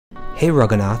Hey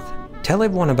Raghunath, tell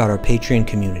everyone about our Patreon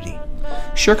community.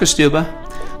 Sure,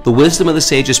 Kaustubha. The Wisdom of the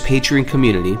Sages Patreon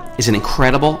community is an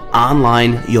incredible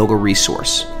online yoga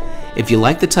resource. If you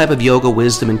like the type of yoga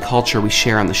wisdom and culture we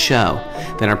share on the show,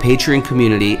 then our Patreon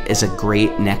community is a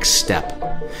great next step.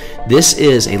 This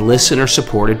is a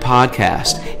listener-supported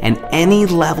podcast, and any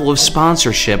level of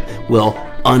sponsorship will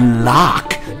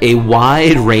unlock a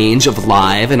wide range of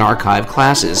live and archived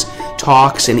classes,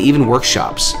 talks, and even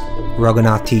workshops.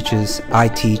 Raghunath teaches, I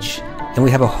teach, and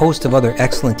we have a host of other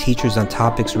excellent teachers on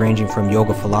topics ranging from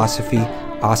yoga philosophy,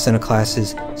 asana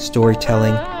classes,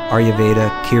 storytelling,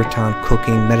 Ayurveda, kirtan,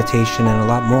 cooking, meditation, and a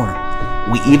lot more.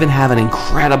 We even have an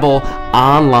incredible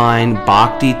online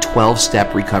Bhakti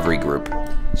 12-step recovery group.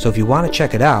 So if you want to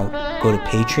check it out, go to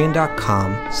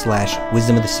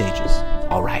patreon.com/wisdom of the sages.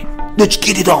 All right, let's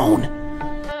get it on.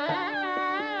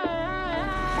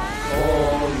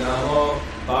 Om Namo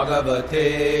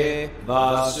Bhagavate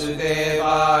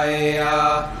Vasudevaya.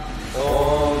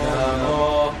 Om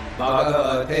Namo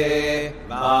Bhagavate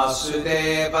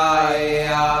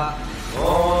Vasudevaya.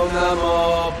 Om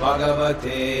Namo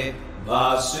Bhagavate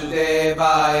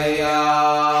Vasudevaya.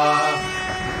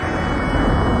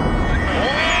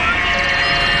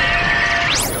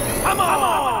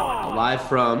 Live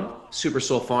from Super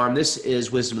Soul Farm, this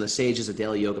is Wisdom of the Sages, a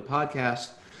daily yoga podcast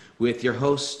with your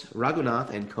host,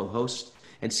 Raghunath, and co-host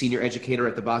and senior educator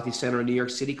at the Bhakti Center in New York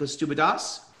City, Kaustubha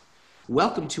Das.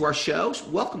 Welcome to our show.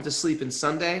 Welcome to Sleep In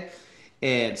Sunday.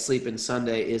 And Sleep In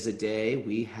Sunday is a day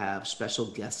we have special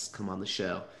guests come on the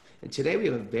show. And today we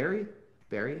have a very,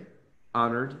 very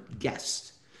honored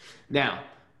guest. Now,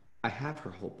 I have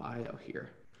her whole bio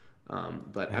here.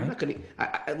 But I'm not going to.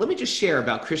 Let me just share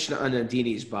about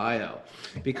Krsnanandini's bio,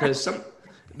 because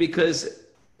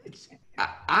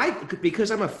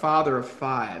I'm a father of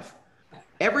 5.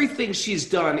 Everything she's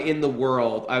done in the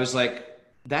world, I was like,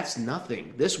 that's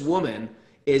nothing. This woman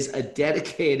is a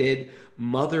dedicated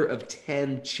mother of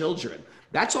 10 children.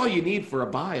 That's all you need for a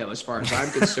bio, as far as I'm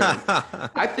concerned.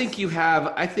 I think you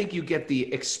get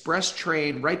the express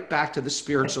train right back to the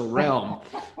spiritual realm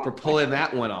for pulling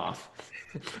that one off.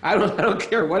 I don't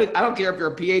care if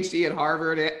you're a PhD at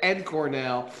Harvard and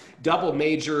Cornell, double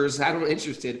majors. I'm not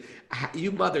interested.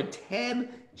 You mothered 10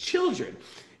 children.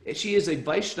 She is a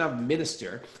Vaishnava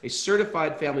minister, a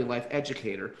certified family life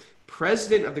educator,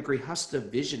 president of the Grihastha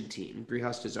Vision Team.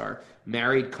 Grihasthas are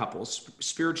married couples,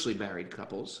 spiritually married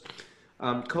couples.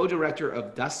 Co-director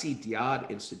of Dasi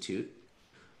Dyad Institute.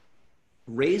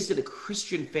 Raised in a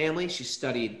Christian family, she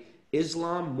studied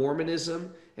Islam,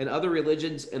 Mormonism, and other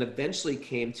religions, and eventually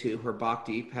came to her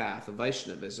bhakti path of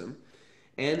Vaishnavism.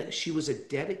 And she was a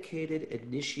dedicated,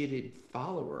 initiated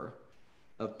follower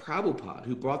of Prabhupada,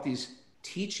 who brought these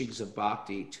teachings of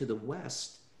bhakti to the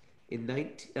West in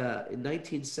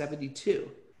 1972.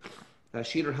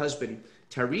 She and her husband,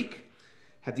 Tariq,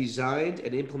 have designed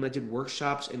and implemented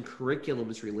workshops and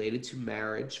curriculums related to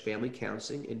marriage, family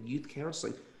counseling, and youth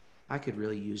counseling. I could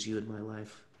really use you in my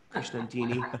life.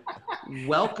 Krsnanandini,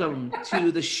 welcome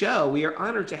to the show. We are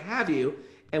honored to have you,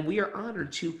 and we are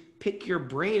honored to pick your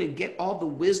brain and get all the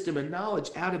wisdom and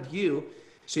knowledge out of you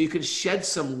so you can shed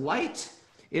some light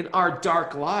in our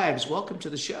dark lives. Welcome to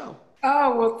the show.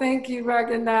 Oh, well, thank you,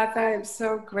 Raghunath. I am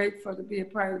so grateful to be a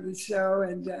part of the show,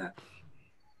 and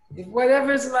if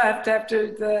whatever's left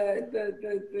after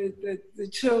the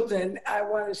children, I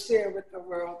want to share with the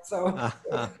world. So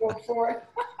let's go for it.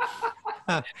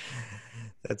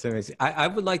 That's amazing. I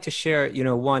would like to share,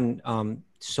 one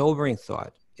sobering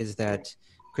thought is that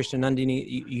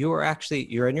Krsnanandini, you're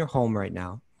in your home right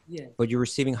now, Yes. but you're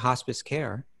receiving hospice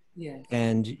care. Yes.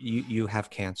 And you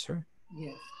have cancer.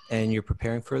 Yes. And you're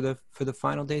preparing for the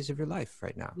final days of your life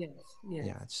right now. Yes. Yes.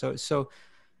 Yeah.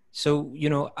 So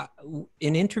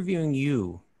in interviewing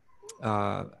you,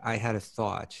 I had a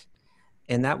thought,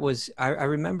 and that was I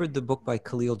remembered the book by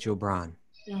Khalil Gibran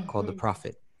called The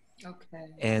Prophet. Okay.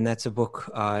 And that's a book.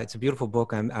 It's a beautiful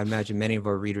book. I imagine many of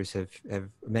our readers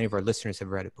many of our listeners have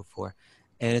read it before.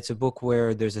 And it's a book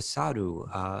where there's a sadhu,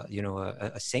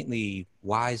 a saintly,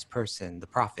 wise person, the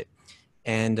prophet.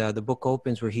 And the book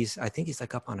opens where I think he's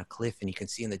like up on a cliff, and you can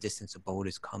see in the distance a boat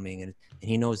is coming. And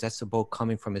he knows that's the boat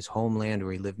coming from his homeland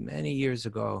where he lived many years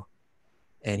ago.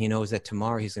 And he knows that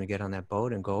tomorrow he's going to get on that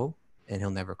boat and go, and he'll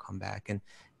never come back. And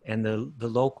the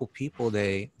local people,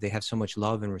 they have so much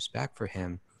love and respect for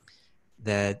him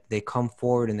that they come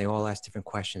forward and they all ask different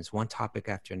questions, one topic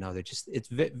after another. It's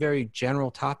very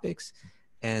general topics,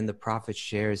 and the prophet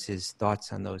shares his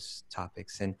thoughts on those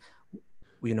topics. And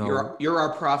you're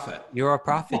our prophet. You're our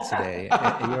prophet today.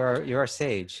 You're our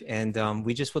sage, and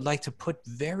we just would like to put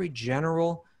very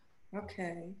general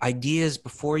ideas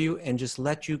before you and just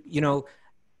let you,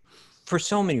 for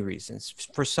so many reasons.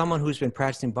 For someone who's been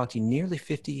practicing bhakti nearly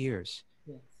 50 years,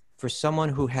 for someone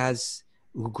who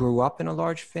grew up in a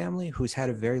large family, who's had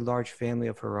a very large family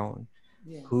of her own,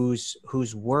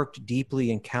 who's worked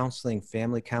deeply in counseling,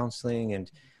 family counseling,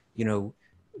 and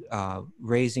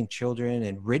raising children,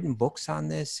 and written books on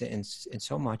this, and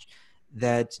so much,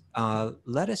 that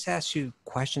let us ask you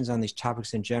questions on these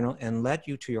topics in general, and let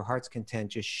you, to your heart's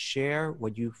content, just share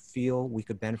what you feel we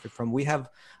could benefit from. We have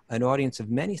an audience of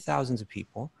many thousands of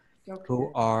people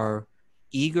who are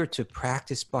eager to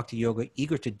practice bhakti yoga,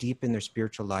 eager to deepen their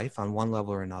spiritual life on one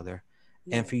level or another.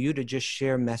 And for you to just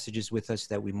share messages with us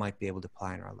that we might be able to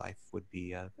apply in our life would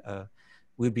be,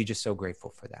 we'd be just so grateful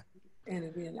for that. And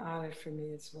it'd be an honor for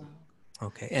me as well.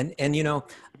 Okay. And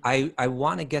I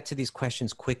want to get to these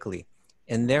questions quickly.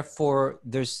 And therefore,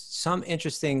 there's some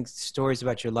interesting stories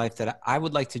about your life that I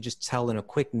would like to just tell in a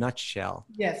quick nutshell.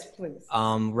 Yes, please.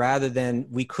 Rather than,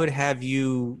 we could have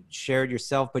you share it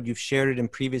yourself, but you've shared it in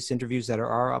previous interviews that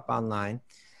are up online,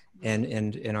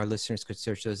 and our listeners could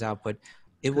search those out. But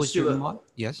it was your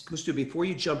yes. Kaustubha, before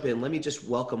you jump in, let me just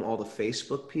welcome all the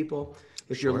Facebook people.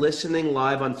 If you're listening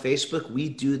live on Facebook, we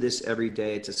do this every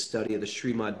day. It's a study of the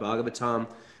Srimad Bhagavatam,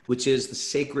 which is the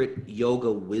sacred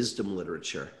yoga wisdom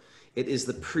literature. It is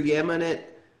the preeminent,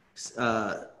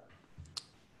 I'd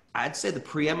say the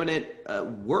preeminent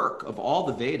work of all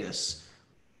the Vedas,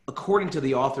 according to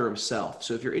the author himself.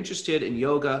 So if you're interested in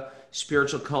yoga,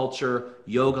 spiritual culture,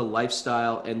 yoga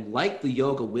lifestyle, and like the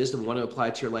yoga wisdom, want to apply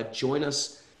it to your life, join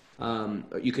us.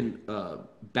 You can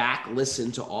back listen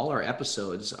to all our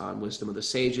episodes on Wisdom of the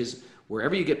Sages,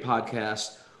 wherever you get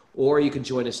podcasts, or you can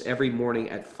join us every morning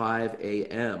at 5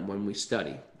 a.m. when we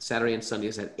study. Saturday and Sunday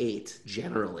is at 8,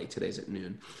 generally. Today's at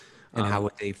noon. And how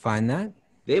would they find that?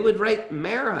 They would write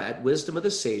Mara at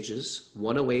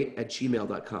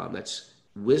wisdomofthesages108@gmail.com. That's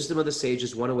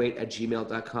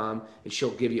wisdomofthesages108@gmail.com. And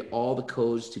she'll give you all the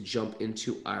codes to jump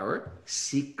into our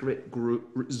secret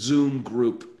group, Zoom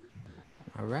group.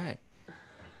 All right.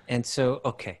 And so,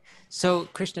 okay. So,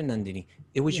 Krsnanandini,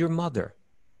 it was your mother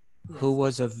who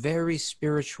was a very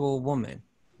spiritual woman.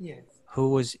 Yes.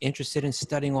 Who was interested in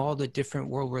studying all the different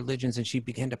world religions, and she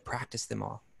began to practice them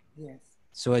all. Yes.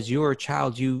 So as you were a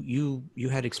child, you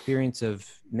had experience of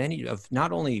many, of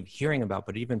not only hearing about,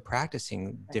 but even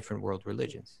practicing different world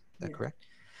religions. Is that correct?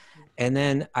 And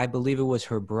then I believe it was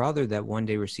her brother that one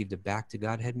day received a Back to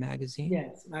Godhead magazine.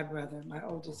 Yes, my brother, my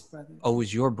oldest brother. Oh, it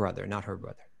was your brother, not her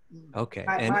brother. Okay.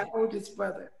 My oldest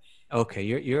brother. Okay,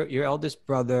 your eldest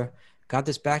brother got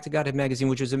this Back to Godhead magazine,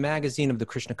 which was a magazine of the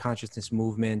Krishna consciousness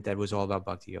movement that was all about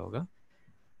bhakti yoga.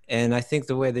 And I think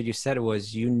the way that you said it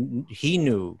was, he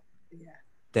knew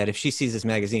that if she sees this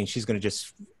magazine, she's going to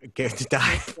just get to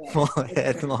dive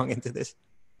headlong into this.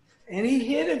 And he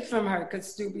hid it from her,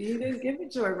 Kaustubha. He didn't give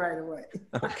it to her right away.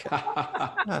 Okay.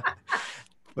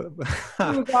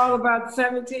 He was all about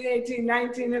 17, 18,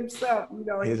 19 himself.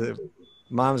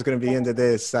 Mom's going to be into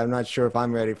this. I'm not sure if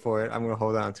I'm ready for it. I'm going to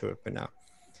hold on to it for now.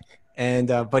 And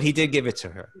but he did give it to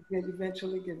her. He did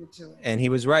eventually give it to her. And he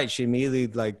was right. She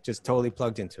immediately just totally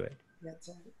plugged into it. That's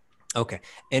right. Okay.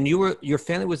 And your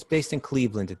family was based in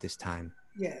Cleveland at this time.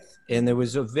 Yes. And there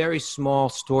was a very small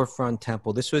storefront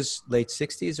temple. This was late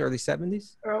 60s, early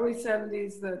 70s? Early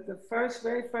 70s. The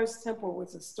very first temple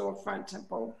was a storefront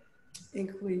temple in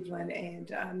Cleveland. And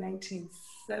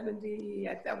 1970,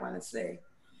 I want to say,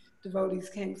 devotees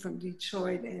came from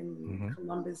Detroit and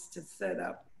Columbus to set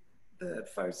up the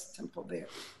first temple there.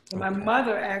 So my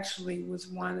mother actually was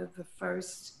one of the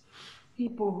first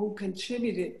people who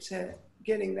contributed to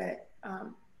getting that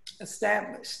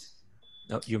established.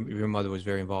 No, your mother was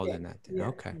very involved in that. Yeah.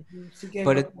 Okay. She gave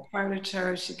up her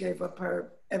furniture, she gave up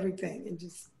her everything, and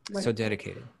just went. So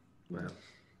dedicated. Wow.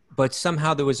 But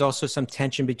somehow there was also some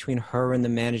tension between her and the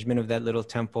management of that little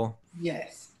temple.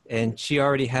 Yes. And she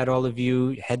already had all of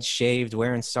you head shaved,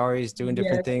 wearing saris, doing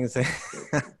different things.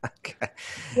 Okay.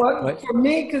 Well, for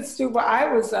me, Kaustubha,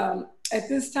 I was, at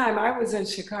this time, I was in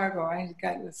Chicago. I had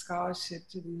gotten a scholarship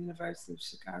to the University of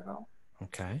Chicago.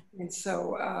 Okay. And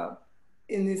so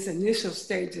in these initial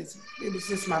stages, it was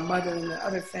just my mother and the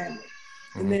other family.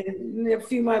 And then a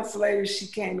few months later, she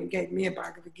came and gave me a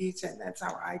Bhagavad Gita, and that's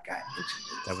how I got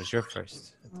introduced. That was your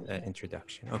first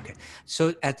introduction. Okay.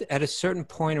 So at a certain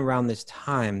point around this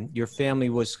time, your family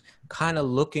was kind of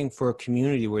looking for a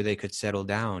community where they could settle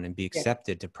down and be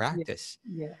accepted to practice.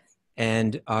 Yes.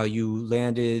 And you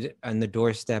landed on the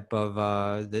doorstep of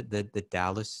the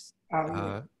Dallas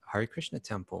Hare Krishna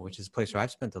Temple, which is a place where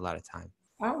I've spent a lot of time.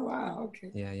 Oh, wow.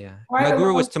 Okay. Yeah, yeah. My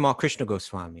guru was Tamal Krishna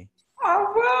Goswami.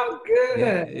 Oh, well, good.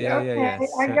 good. Yeah. Okay,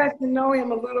 I So, got to know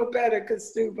him a little better,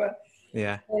 Kaustubha.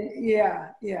 yeah. And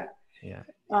yeah. Yeah.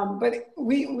 But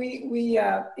we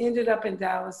ended up in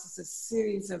Dallas as a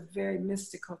series of very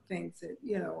mystical things that,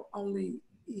 you know, only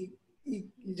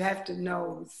you'd have to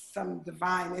know some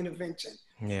divine intervention.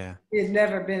 Yeah. We had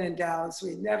never been in Dallas.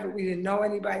 We didn't know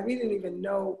anybody. We didn't even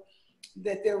know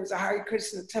that there was a Hare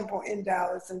Krishna temple in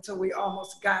Dallas until we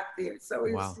almost got there. So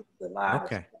it was Wow. just a lot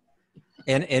Okay.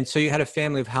 And so you had a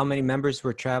family of how many members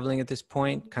were traveling at this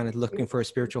point, kind of looking for a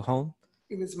spiritual home?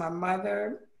 It was my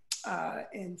mother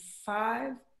and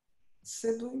five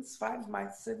of my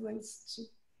siblings,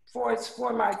 four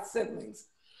of my siblings,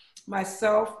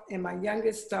 myself and my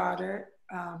youngest daughter,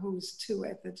 who was 2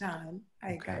 at the time.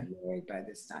 I got married by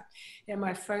this time. And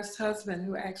my first husband,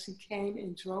 who actually came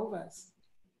and drove us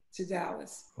to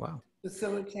Dallas. Wow.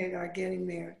 Facilitate our getting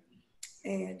there.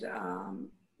 And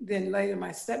then later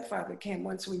my stepfather came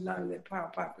once we learned that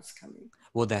Prabhupada was coming.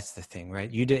 Well, that's the thing,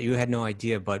 right? You had no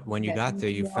idea, but when you got there,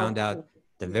 you found out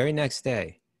the very next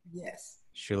day. Yes.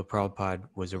 Srila Prabhupada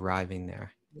was arriving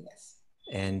there. Yes.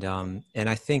 And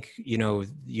I think, you know,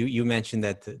 you mentioned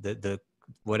that the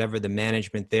whatever the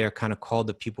management there kind of called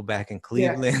the people back in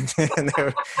Cleveland, and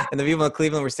the people in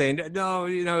Cleveland were saying, no,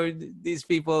 you know, these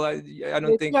people, I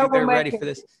don't think they're ready for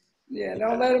this. Yeah,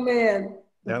 don't let them in.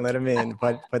 Don't let them in,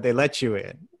 but they let you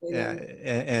in. Yeah.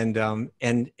 And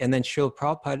then Srila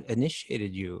Prabhupada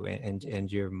initiated you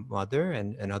and your mother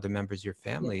and other members of your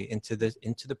family into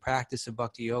the practice of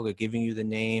Bhakti Yoga, giving you the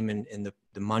name and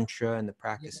the mantra and the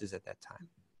practices at that time.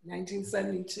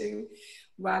 1972,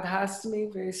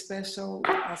 Radhastami, very special,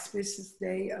 auspicious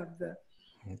day of the.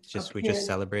 We just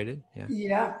celebrated. Yeah.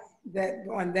 Yeah, that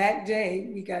on that day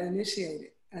we got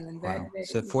initiated, and in that day.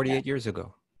 So 48 years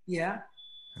ago. Yeah.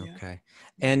 Okay.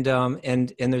 And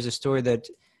there's a story that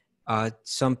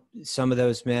some of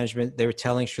those management, they were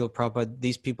telling Srila Prabhupada,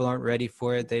 these people aren't ready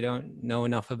for it. They don't know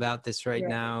enough about this right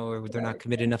now, or they're not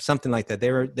committed enough, something like that.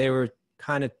 They were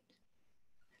kind of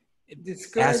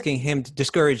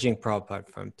discouraging Prabhupada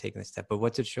from taking the step. But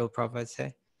what did Srila Prabhupada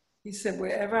say? He said,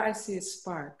 wherever I see a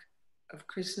spark of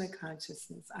Krishna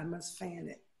consciousness, I must fan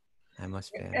it.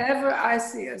 Wherever I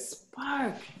see a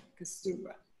spark,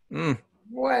 Kaustubha.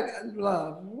 What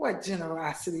love, what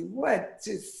generosity, what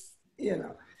just, you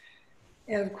know.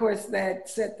 And of course, that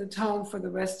set the tone for the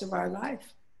rest of our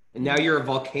life. And now you're a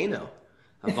volcano.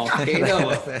 A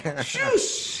volcano of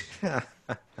juice.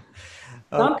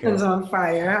 Something's on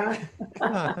fire,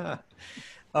 huh?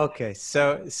 Okay,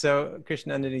 so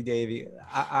Krsnanandini Devi,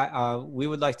 we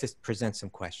would like to present some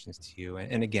questions to you.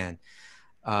 And again,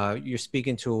 you're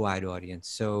speaking to a wide audience,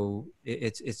 so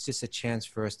it's just a chance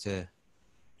for us to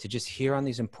just hear on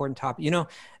these important topics. You know,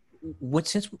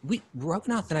 since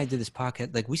Raghunath and I did this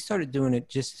podcast, like we started doing it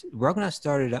Raghunath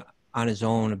started on his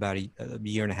own about a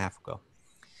year and a half ago.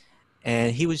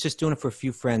 And he was just doing it for a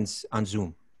few friends on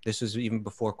Zoom. This was even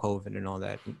before COVID and all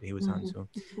that. He was on Zoom.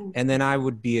 And then I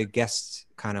would be a guest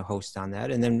kind of host on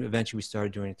that. And then eventually we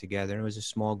started doing it together. And it was a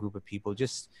small group of people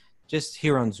just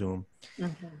here on Zoom.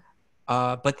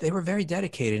 But they were very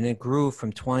dedicated, and it grew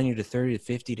from 20 to 30 to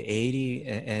 50 to 80.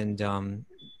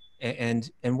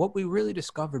 And what we really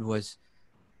discovered was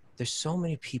there's so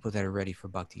many people that are ready for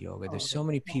Bhakti Yoga. There's so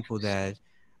many people that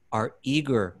are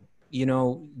eager. You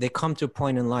know, they come to a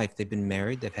point in life, they've been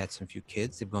married, they've had some few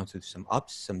kids, they've gone through some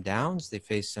ups, some downs, they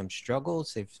face some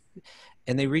struggles,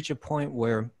 and they reach a point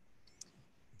where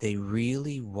they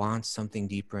really want something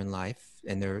deeper in life,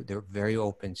 and they're very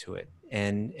open to it.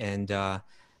 And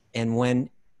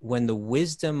when the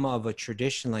wisdom of a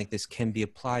tradition like this can be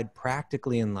applied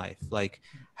practically in life, like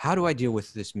how do I deal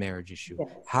with this marriage issue?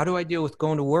 How do I deal with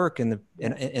going to work and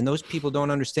those people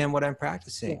don't understand what I'm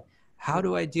practicing? How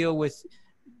do I deal with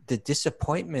the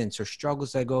disappointments or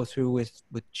struggles I go through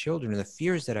with children, and the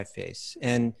fears that I face?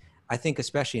 And I think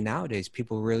especially nowadays,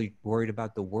 people are really worried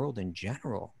about the world in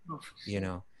general, you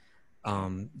know,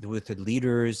 with the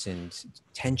leaders and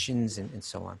tensions and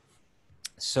so on.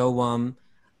 So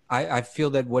I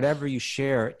feel that whatever you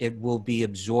share, it will be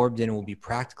absorbed and it will be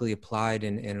practically applied,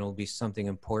 and it will be something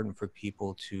important for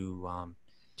people to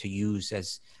use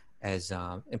as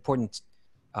important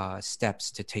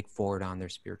steps to take forward on their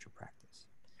spiritual practice.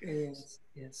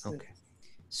 Yes. Okay.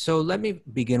 So let me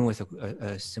begin with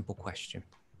a simple question.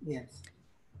 Yes.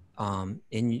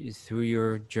 Through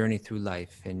your journey through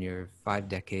life and your 5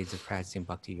 decades of practicing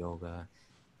Bhakti Yoga,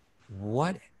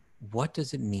 what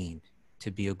does it mean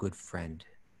to be a good friend?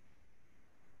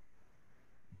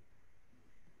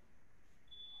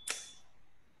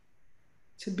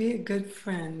 To be a good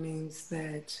friend means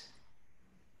that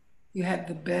you have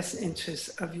the best interests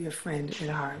of your friend at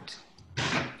heart.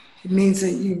 It means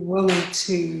that you're willing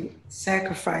to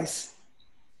sacrifice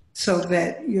so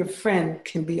that your friend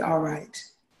can be all right.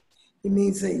 It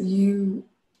means that you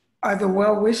are the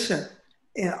well-wisher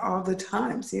in all the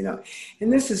times, you know.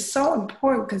 And this is so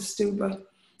important, Kaustubha.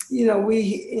 You know,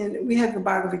 we have the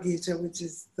Bhagavad Gita, which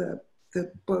is the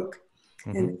book,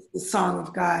 and it's the song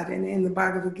of God. And in the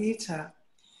Bhagavad Gita,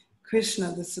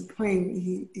 Krishna, the Supreme,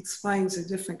 he explains the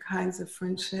different kinds of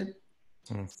friendship.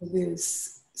 So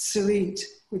there's Sarit,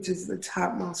 which is the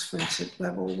topmost friendship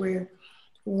level, where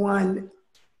one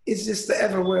is just the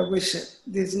ever well-wisher.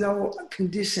 There's no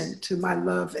condition to my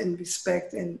love and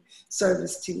respect and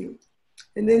service to you.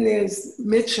 And then there's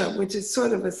Mitra, which is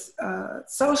sort of a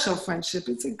social friendship.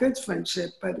 It's a good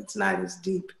friendship, but it's not as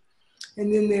deep.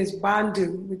 And then there's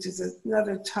Bandhu, which is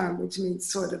another term which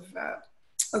means sort of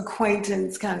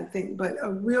acquaintance kind of thing. But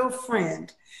a real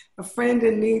friend, a friend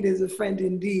in need is a friend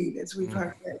indeed, as we've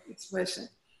heard that expression.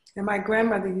 And my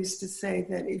grandmother used to say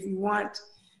that if you want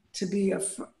to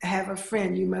have a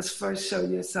friend, you must first show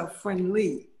yourself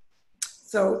friendly.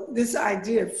 So this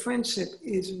idea of friendship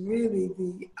is really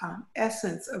the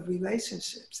essence of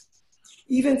relationships.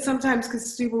 Even sometimes,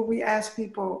 Kaustubha, we ask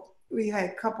people, we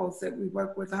had couples that we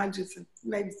work with, hundreds and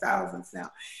maybe thousands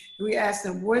now. And we ask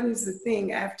them, what is the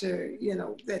thing after, you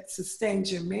know, that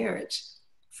sustains your marriage?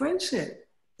 Friendship.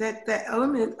 That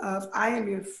element of I am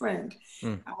your friend.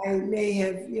 I may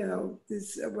have, you know,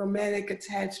 this romantic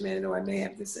attachment, or I may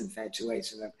have this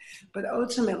infatuation, but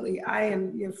ultimately I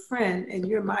am your friend and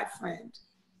you're my friend.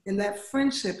 And that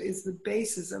friendship is the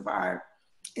basis of our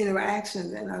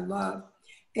interactions and our love.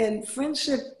 And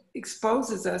friendship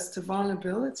exposes us to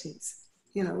vulnerabilities.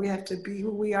 You know, we have to be who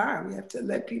we are. We have to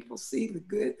let people see the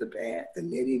good, the bad, the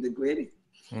nitty, the gritty.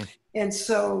 And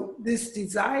so this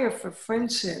desire for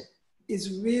friendship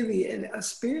is really a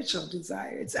spiritual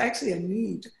desire. It's actually a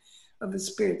need of the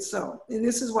spirit soul. And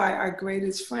this is why our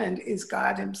greatest friend is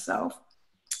God himself,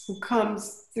 who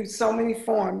comes through so many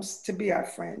forms to be our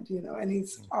friend, you know. And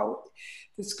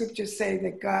the scriptures say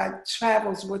that God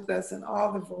travels with us in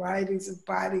all the varieties of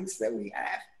bodies that we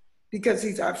have, because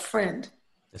he's our friend.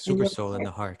 The super soul in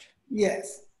the heart.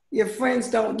 Yes. Your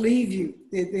friends don't leave you.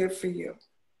 They're there for you.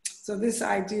 So this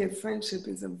idea of friendship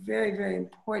is a very, very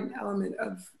important element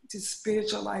of just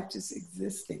spiritual life just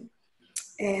existing.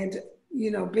 And,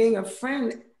 you know, being a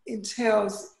friend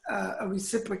entails a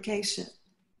reciprocation.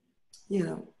 You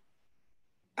know,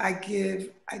 I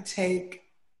give, I take,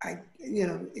 you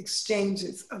know,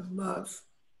 exchanges of love,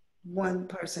 one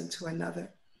person to another.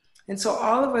 And so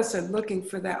all of us are looking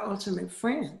for that ultimate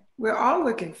friend. We're all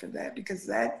looking for that, because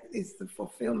that is the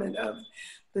fulfillment of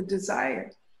the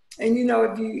desire. And, you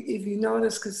know, if you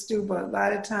notice, Kaustubha, a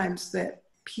lot of times that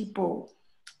people,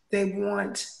 they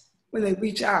want, when they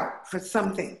reach out for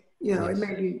something, you know, it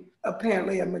may be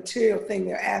apparently a material thing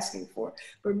they're asking for,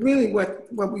 but really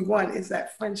what we want is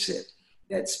that friendship,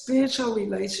 that spiritual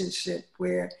relationship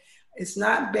where it's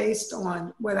not based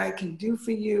on what I can do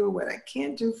for you, what I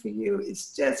can't do for you.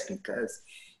 It's just because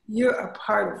you're a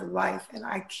part of life and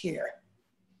I care.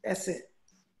 That's it.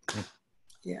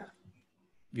 Yeah.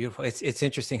 Beautiful. It's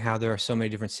interesting how there are so many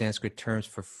different Sanskrit terms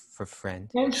for friend.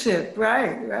 Friendship,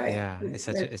 right. Yeah, it's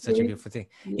such a beautiful thing.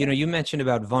 Yeah. You know, you mentioned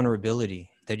about vulnerability,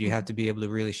 that you have to be able to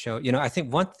really show. You know, I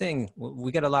think one thing,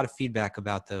 we get a lot of feedback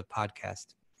about the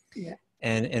podcast. Yeah.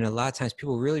 And a lot of times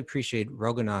people really appreciate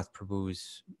Raghunath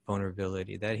Prabhu's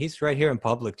vulnerability, that he's right here in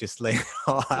public just laying it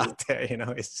all out there, you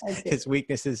know, his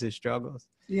weaknesses, his struggles.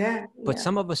 Yeah. But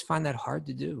some of us find that hard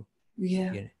to do.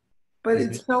 Yeah. You know? But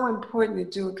it's so important to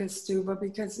do it, Kaustubha,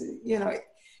 because, you know,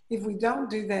 if we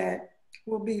don't do that,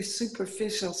 we'll be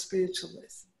superficial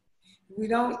spiritualists. If we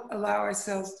don't allow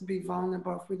ourselves to be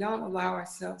vulnerable, if we don't allow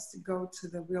ourselves to go to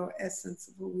the real essence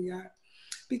of who we are,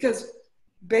 because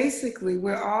basically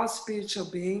we're all spiritual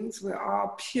beings, we're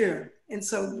all pure. And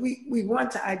so we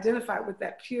want to identify with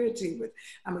that purity, with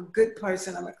I'm a good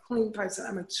person, I'm a clean person,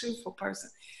 I'm a truthful person.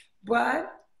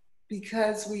 But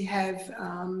because we have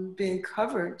been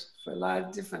covered for a lot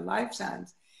of different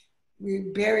lifetimes,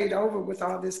 we're buried over with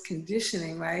all this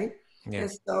conditioning, right? Yeah.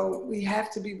 And so we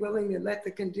have to be willing to let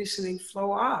the conditioning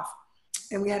flow off.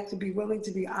 And we have to be willing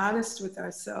to be honest with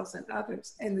ourselves and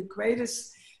others. And the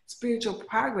greatest spiritual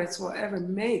progress we'll ever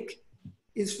make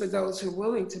is for those who are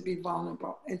willing to be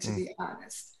vulnerable and to be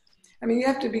honest. I mean, you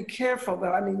have to be careful,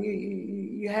 though. I mean,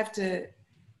 you have to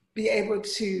be able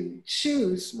to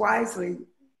choose wisely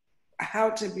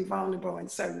how to be vulnerable in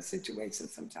certain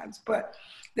situations sometimes. But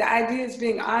the idea is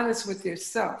being honest with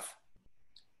yourself.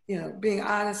 You know, being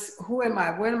honest, who am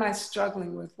I? What am I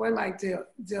struggling with? What am I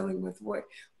dealing with?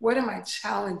 What are my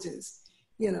challenges?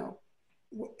 You know,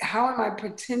 how am I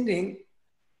pretending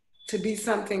to be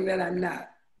something that I'm not?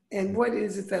 And what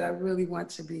is it that I really want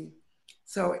to be?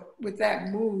 So with that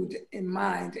mood in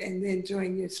mind, and then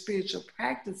during your spiritual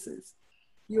practices,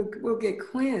 we'll get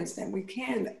cleansed, and we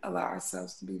can allow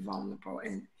ourselves to be vulnerable.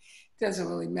 And it doesn't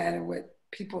really matter what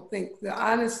people think. The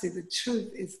honesty, the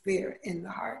truth is there in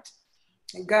the heart.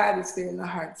 And God is there in the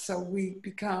heart. So we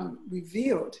become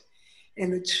revealed.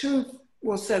 And the truth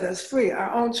will set us free.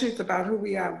 Our own truth about who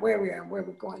we are, where we are, and where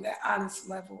we're going, that honest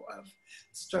level of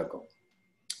struggle.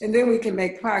 And then we can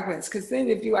make progress. Because then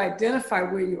if you identify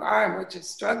where you are and what you're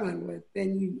struggling with,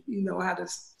 then you know how to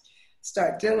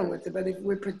start dealing with it. But if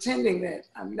we're pretending that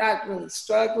I'm not really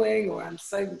struggling or I'm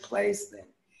saving place, then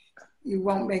you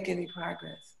won't make any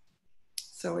progress.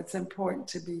 So it's important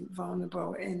to be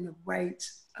vulnerable in the right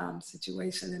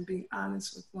situation and be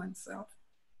honest with oneself.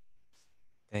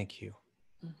 Thank you.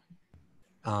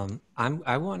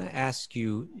 I want to ask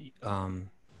you,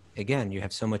 again, you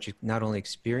have so much, not only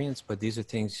experience, but these are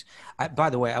things,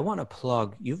 by the way, I want to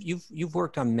plug, you've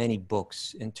worked on many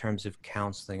books in terms of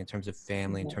counseling, in terms of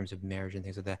family, in terms of marriage and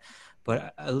things like that.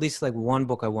 But at least like one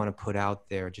book I want to put out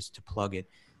there just to plug it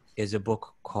is a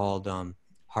book called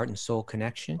Heart and Soul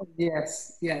Connection.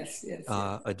 Yes.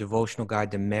 A devotional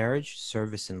guide to marriage,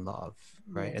 service, and love,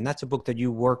 right? Yes. And that's a book that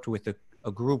you worked with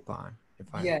a group on.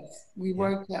 Yes, we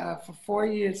worked for 4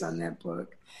 years on that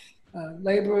book,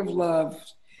 Labor of Love.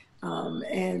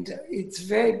 And it's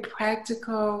very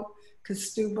practical,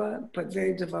 Kaustubha, but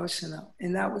very devotional.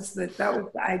 And that was the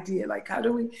idea. Like, how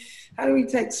do we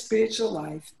take spiritual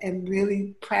life and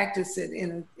really practice it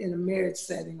in a marriage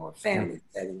setting or family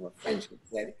setting or friendship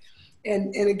setting?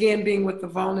 And again, being with the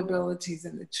vulnerabilities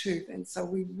and the truth. And so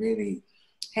we really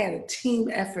had a team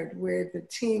effort where the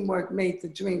teamwork made the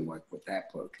dream work with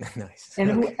that book. Nice.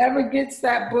 And whoever gets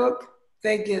that book,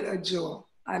 they get a jewel.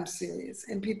 I'm serious.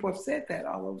 And people have said that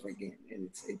all over again. And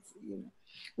it's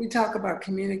we talk about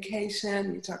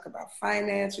communication, we talk about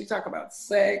finance, we talk about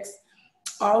sex,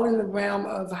 all in the realm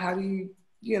of how do you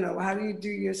do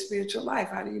your spiritual life?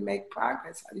 How do you make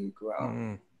progress? How do you grow?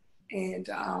 Mm-hmm. And,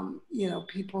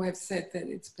 people have said that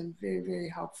it's been very, very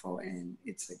helpful, and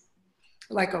it's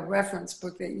like a reference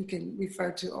book that you can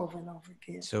refer to over and over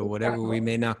again. So whatever we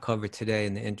may not cover today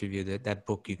in the interview, that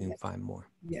book you can find more.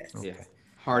 Yes. Okay. Yeah.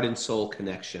 Heart and Soul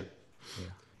Connection.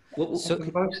 Yeah. So, a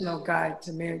devotional guide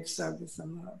to marriage, service,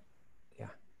 and love. Yeah.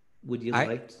 Would you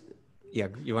like? Yeah.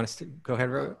 You want us to go ahead,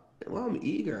 Raghunath? Well, I'm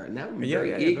eager. Now I'm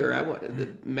very eager. I want the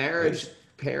marriage,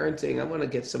 parenting. I want to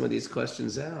get some of these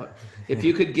questions out. If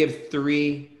you could give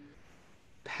 3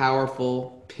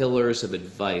 powerful pillars of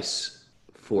advice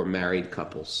for married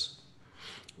couples,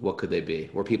 what could they be?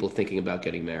 Or people thinking about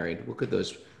getting married, what could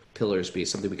those pillars be?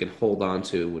 Something we can hold on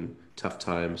to in tough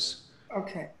times.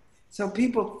 Okay. So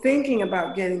people thinking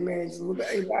about getting married,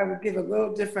 I would give a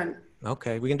little different.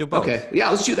 Okay, we can do both. Okay, yeah,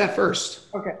 let's do that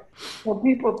first. Okay. So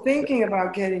people thinking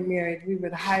about getting married, we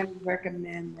would highly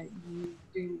recommend that you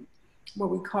do what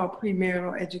we call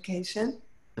premarital education.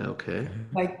 Okay.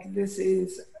 Like this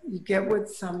is, you get with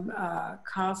some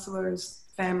counselors,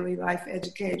 family life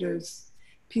educators,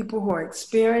 people who are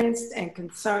experienced and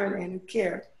concerned and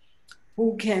care,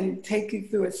 who can take you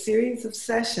through a series of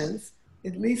sessions,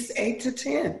 at least 8 to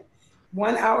 10,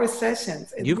 1-hour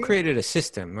sessions. You've created a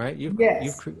system, right?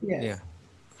 Yes. Yeah.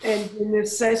 And in the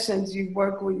sessions you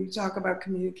work where you talk about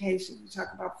communication, you talk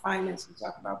about finance, you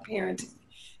talk about parenting,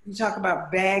 you talk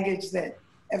about baggage that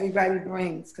everybody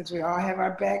brings, because we all have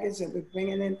our baggage that we're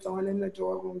bringing in, throwing in the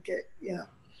door when we get,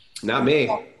 Not me.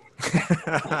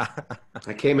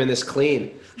 I came in this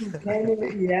clean.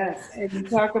 Yes, and you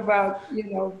talk about,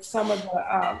 some of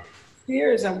the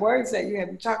fears and words that you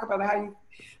have. You talk about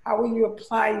how will you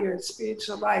apply your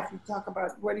spiritual life. You talk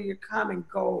about what are your common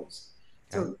goals.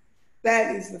 So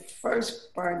that is the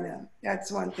first part now.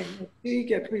 That's one thing. You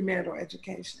get premarital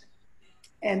education.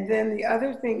 And then the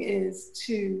other thing is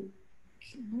to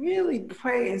really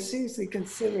pray and seriously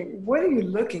considering, what are you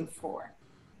looking for?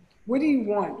 What do you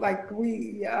want? Like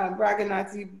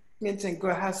Raghunath, you mentioned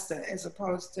grahasta as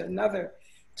opposed to another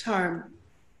term.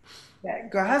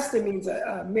 That grahasta means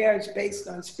a marriage based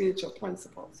on spiritual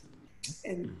principles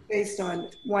and based on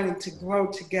wanting to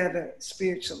grow together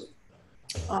spiritually.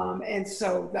 And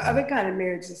so the other kind of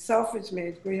marriage, the selfish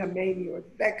marriage, maybe, or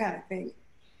that kind of thing,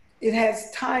 it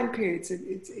has time periods.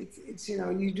 It's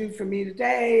you do for me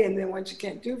today, and then once you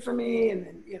can't do for me, and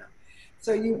then,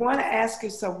 So you want to ask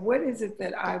yourself, what is it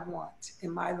that I want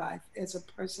in my life as a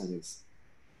person who's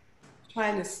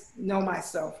trying to know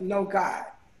myself, know God?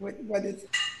 What is it?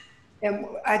 And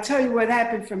I tell you what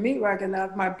happened for me,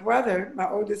 Raghunath. My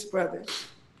oldest brother,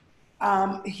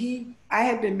 I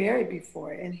had been married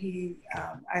before, and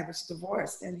I was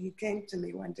divorced, and he came to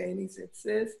me one day and he said,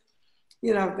 sis,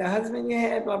 you know, the husband you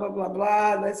had, blah, blah, blah,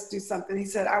 blah, let's do something. He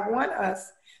said, I want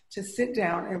us to sit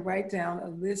down and write down a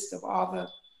list of all the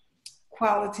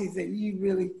qualities that you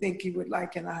really think you would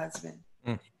like in a husband.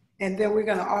 Mm. And then we're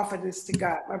going to offer this to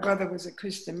God. My brother was a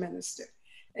Christian minister.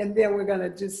 And then we're going to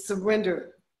just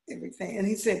surrender everything. And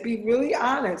he said, be really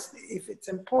honest. If it's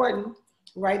important,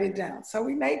 write it down. So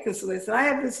we made this list. And I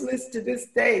have this list to this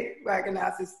day,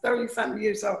 Raghunath. It's 30-something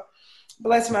years old.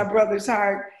 Bless my brother's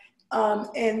heart.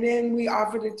 And then we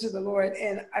offered it to the Lord.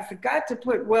 And I forgot to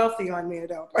put wealthy on there,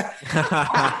 though.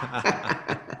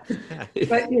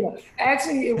 But, you know,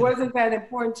 actually, it wasn't that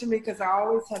important to me because I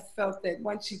always have felt that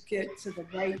once you get to the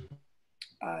right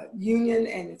union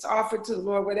and it's offered to the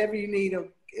Lord, whatever you need,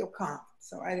 it'll come.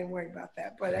 So I didn't worry about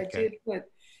that. But I did put,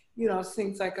 you know,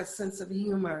 things like a sense of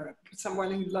humor,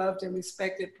 someone who loved and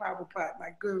respected Prabhupada, my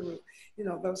guru, you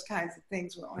know, those kinds of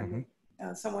things were on me.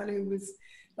 Someone who was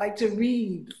like to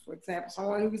read, for example,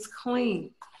 someone who was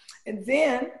clean. And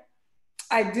then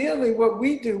ideally what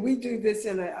we do this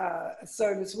in a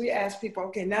service. We ask people,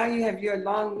 okay, now you have your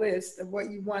long list of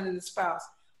what you want in a spouse.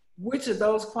 Which of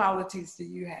those qualities do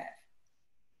you have?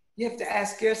 You have to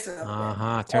ask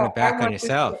yourself. Turn it back on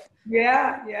yourself.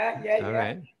 Yeah. All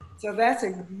right. So that's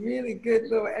a really good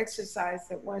little exercise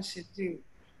that one should do.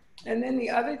 And then the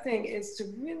other thing is to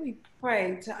really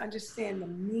pray to understand the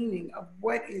meaning of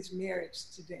what is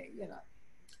marriage today. You know,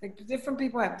 like different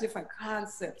people have different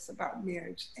concepts about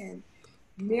marriage, and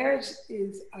marriage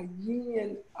is a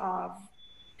union of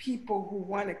people who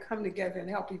want to come together and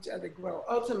help each other grow.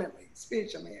 Ultimately,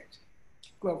 spiritual marriage.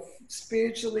 Grow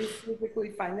spiritually, physically,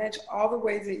 financially, all the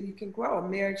ways that you can grow. A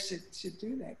marriage should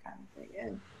do that kind of thing.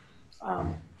 And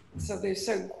so there's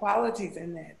certain qualities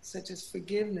in that, such as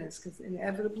forgiveness, because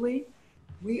inevitably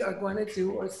we are going to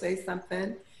do or say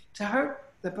something to hurt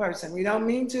the person. We don't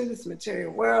mean to. This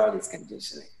material world is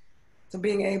conditioning. So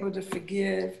being able to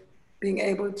forgive, being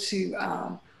able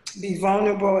to be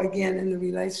vulnerable again in the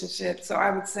relationship. So I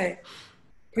would say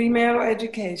premarital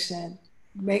education,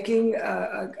 making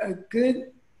a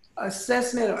good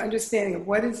assessment or understanding of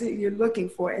what is it you're looking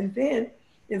for, and then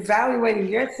evaluating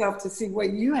yourself to see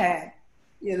what you have,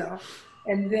 you know,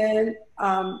 and then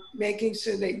making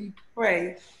sure that you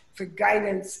pray for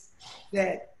guidance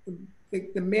that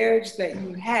the marriage that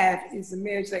you have is a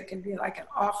marriage that can be like an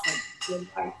offering to your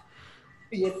life,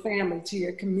 to your family, to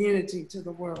your community, to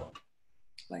the world.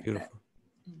 Like beautiful.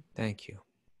 That. Thank you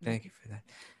for that.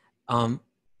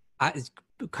 It's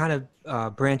kind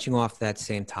of branching off that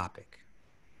same topic.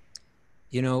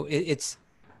 You know, it's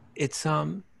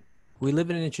we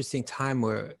live in an interesting time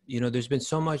where, you know, there's been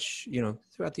so much, you know,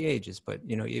 throughout the ages, but,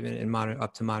 you know, even in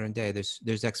up to modern day,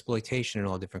 there's exploitation in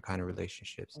all different kind of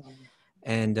relationships.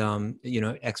 And, you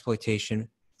know, exploitation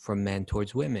from men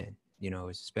towards women, you know,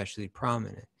 is especially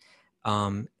prominent.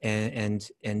 And,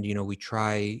 you know, we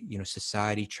try, you know,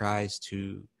 society tries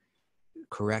to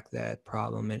correct that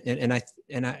problem. And I,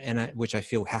 which I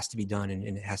feel has to be done,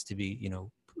 and it has to be, you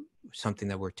know, something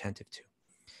that we're attentive to.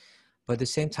 But at the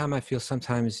same time, I feel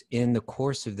sometimes in the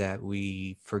course of that,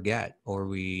 we forget or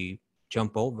we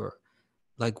jump over,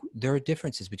 like there are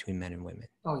differences between men and women.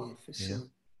 Oh yeah, for sure.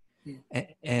 Yeah.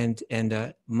 And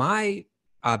my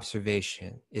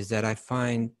observation is that I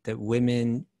find that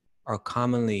women are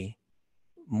commonly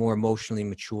more emotionally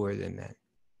mature than men.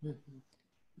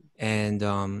 And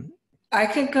I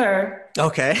concur.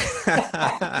 Okay.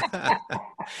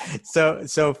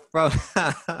 so from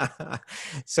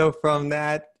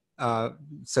that,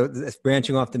 so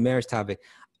branching off the marriage topic,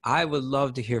 I would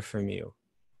love to hear from you,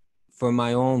 for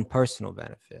my own personal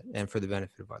benefit and for the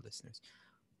benefit of our listeners.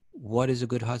 What is a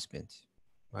good husband,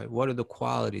 right? What are the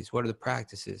qualities? What are the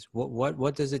practices?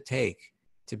 What does it take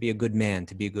to be a good man,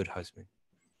 to be a good husband?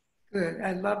 Good.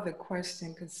 I love the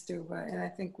question, Kaustubha, and I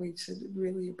think we should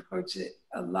really approach it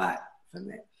a lot from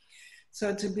that.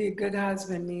 So to be a good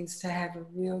husband means to have a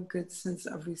real good sense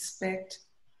of respect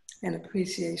and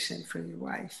appreciation for your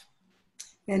wife,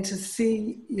 and to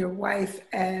see your wife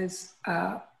as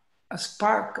a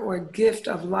spark or a gift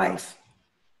of life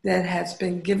that has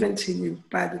been given to you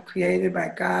by the Creator,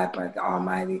 by God, by the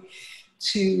Almighty,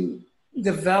 to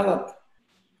develop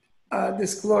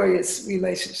this glorious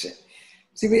relationship.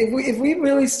 See, if we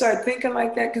really start thinking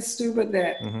like that, Kaustubha,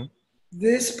 that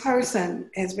this person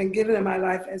has been given in my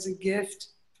life as a gift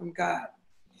from God.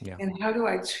 Yeah. And how do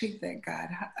I treat that God,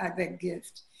 that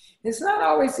gift? It's not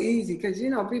always easy because,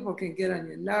 you know, people can get on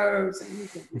your nerves and you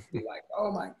can be like,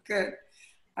 oh my God,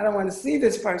 I don't want to see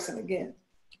this person again.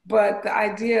 But the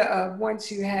idea of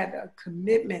once you have a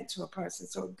commitment to a person,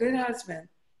 so a good husband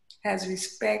has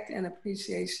respect and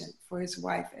appreciation for his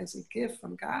wife as a gift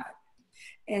from God.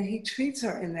 And he treats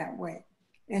her in that way.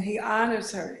 And he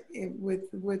honors her he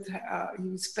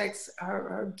respects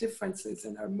her differences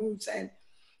and her moods. And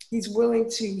he's willing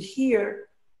to hear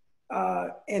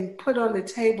and put on the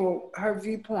table her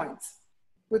viewpoints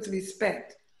with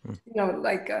respect. You know,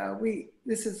 like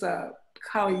this is a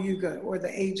Kali Yuga, or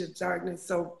the age of darkness.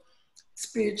 So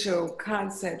spiritual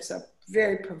concepts are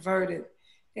very perverted.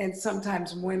 And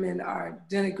sometimes women are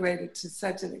denigrated to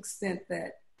such an extent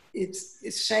that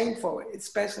it's shameful,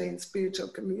 especially in spiritual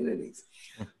communities.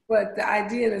 But the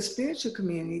idea in a spiritual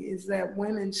community is that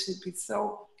women should be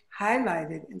so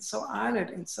highlighted and so honored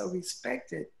and so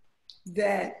respected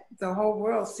that the whole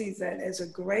world sees that as a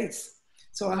grace.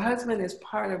 So a husband is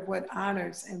part of what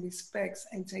honors and respects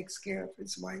and takes care of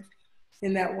his wife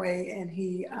in that way. And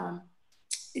he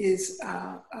is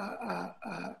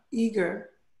eager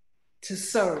to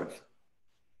serve.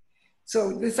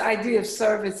 So this idea of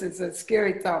service is a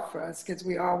scary thought for us because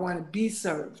we all want to be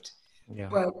served. Yeah.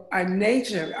 But our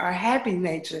nature, our happy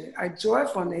nature, our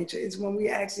joyful nature is when we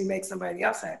actually make somebody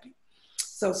else happy.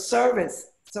 So service.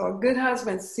 So a good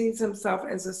husband sees himself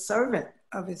as a servant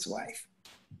of his wife.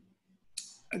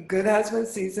 A good husband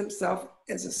sees himself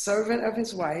as a servant of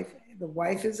his wife. The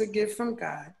wife is a gift from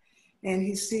God. And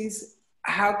he sees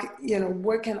how,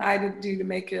 what can I do to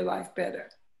make your life better?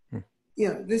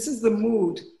 This is the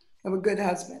mood of a good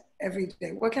husband every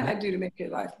day. What can I do to make your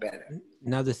life better?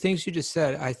 Now, the things you just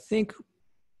said, I think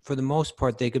for the most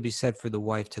part, they could be said for the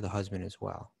wife to the husband as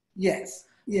well. Yes.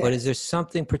 Yes. But is there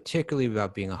something particularly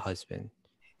about being a husband,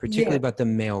 particularly about the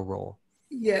male role?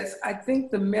 Yes, I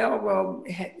think the male role,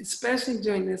 especially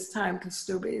during this time,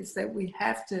 Kaustubha, is that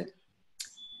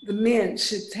the men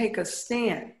should take a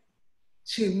stand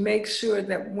to make sure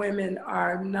that women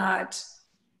are not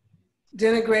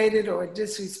denigrated or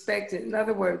disrespected. In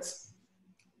other words,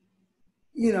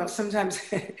 sometimes,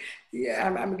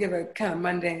 I'm gonna give a kind of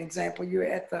mundane example. You're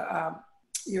at the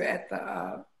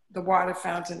water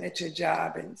fountain at your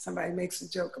job, and somebody makes a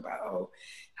joke about,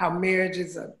 how marriage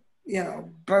is a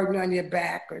burden on your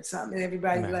back or something, and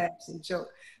everybody laughs and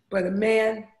jokes. But a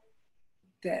man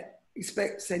that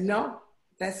respects say, no,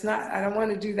 that's not, I don't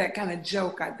want to do that kind of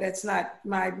joke. That's not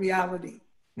my reality.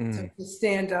 To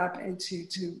stand up and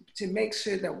to make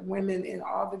sure that women in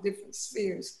all the different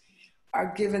spheres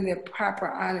are given their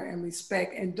proper honor and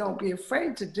respect, and don't be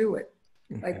afraid to do it.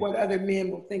 Like what other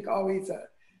men will think, he's a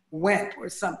wimp or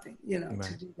something,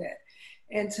 to do that.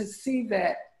 And to see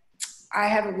that I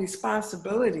have a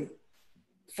responsibility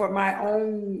for my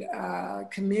own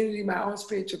community, my own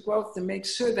spiritual growth, to make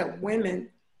sure that women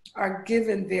are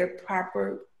given their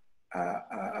proper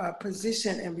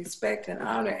position and respect and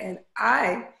honor. And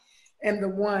I am the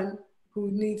one who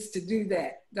needs to do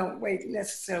that. Don't wait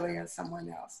necessarily on someone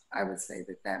else. I would say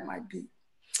that might be.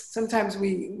 Sometimes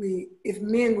if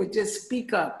men would just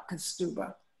speak up,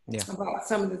 Kaustubha, about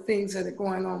some of the things that are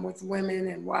going on with women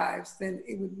and wives, then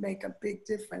it would make a big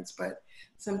difference. But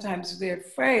sometimes they're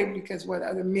afraid because what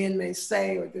other men may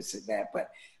say or this or that.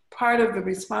 But part of the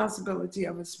responsibility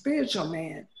of a spiritual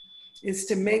man is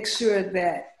to make sure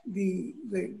that the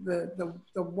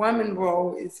woman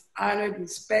role is honored,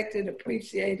 respected,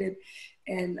 appreciated,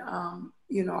 and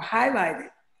highlighted.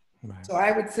 Right. So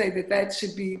I would say that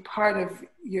should be part of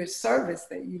your service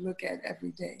that you look at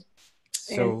every day.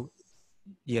 So,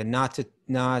 not to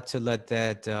let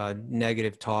that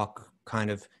negative talk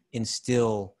kind of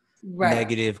instill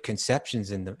negative conceptions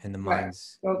in the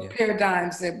minds. Those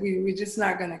paradigms that we're just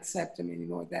not going to accept them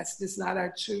anymore. That's just not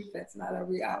our truth. That's not our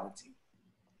reality.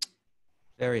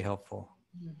 Very helpful.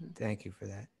 Thank you for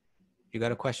that. You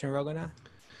got a question, Raghunath?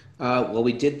 Well,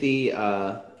 we did the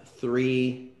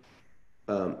three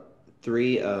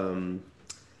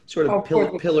sort of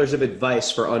pillars of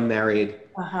advice for unmarried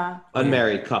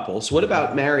couples. What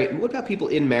about people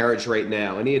in marriage right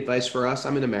now? Any advice for us?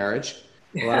 I'm in a marriage.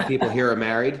 A lot of people here are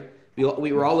married.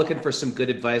 We were all looking for some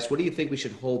good advice. What do you think we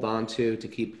should hold on to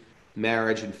keep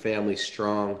marriage and family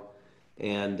strong?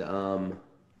 And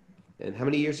how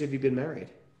many years have you been married?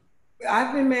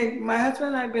 I've been married. My husband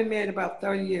and I have been married about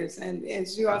 30 years. And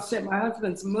as you all said, my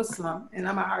husband's Muslim and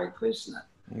I'm a Hare Krishna.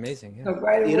 Amazing. Yeah. So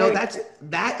right away,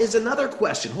 that is another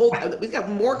question. We've got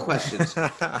more questions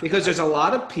because there's a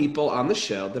lot of people on the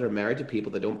show that are married to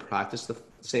people that don't practice the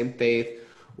same faith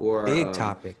or big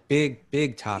topic.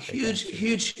 Huge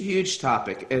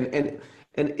topic. And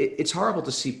it's horrible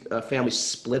to see families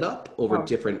split up over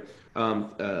different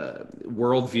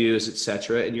worldviews,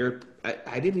 etc. And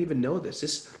I didn't even know this.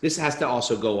 This has to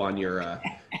also go on your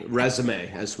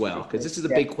resume as well, because this is a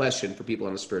big question for people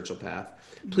on a spiritual path.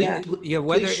 Please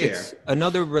whether share. It's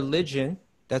another religion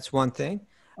That's one thing.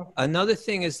 Okay. Another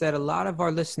thing is that a lot of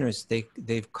our listeners,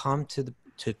 they've come to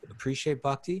appreciate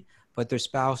bhakti, but their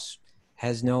spouse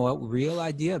has no real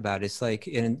idea about it. It's like,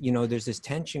 there's this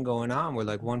tension going on where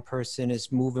like one person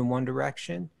is moving one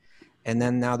direction, and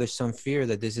then now there's some fear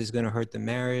that this is going to hurt the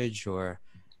marriage, or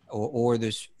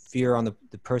there's fear on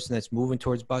the person that's moving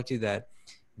towards bhakti that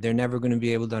they're never going to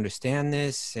be able to understand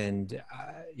this. And,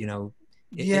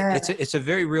 Yeah. it's a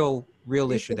very real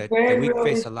It's issue a that very we real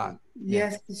face issue. a lot.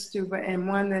 Yes, Kaustubha, and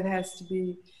one that has to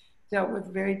be dealt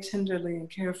with very tenderly and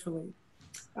carefully.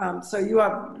 So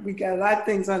we got a lot of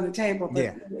things on the table, but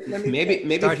Yeah. let me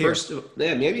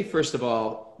maybe first of all,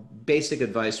 basic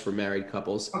advice for married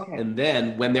couples, Okay. and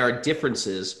then when there are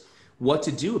differences, what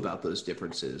to do about those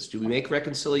differences. Do we make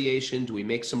reconciliation? Do we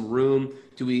make some room?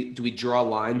 Do we draw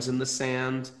lines in the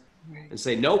sand and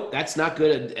say, nope, that's not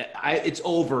good. It's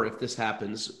over if this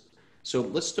happens. So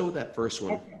let's start with that first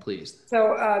one, please. So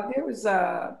there was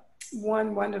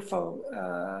one wonderful,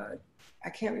 I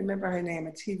can't remember her name,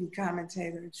 a TV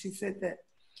commentator. She said that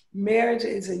marriage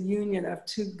is a union of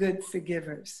two good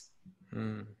forgivers,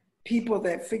 people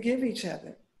that forgive each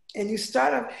other. And you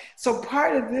start off, so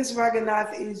part of this,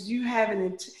 Raghunath, is you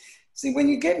having see, when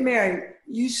you get married,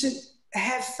 you should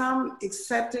have some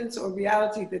acceptance or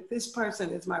reality that this person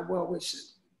is my well-wisher.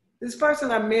 This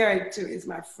person I'm married to is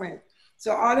my friend.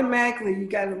 So automatically you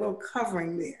got a little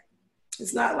covering there.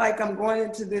 It's not like I'm going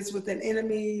into this with an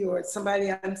enemy or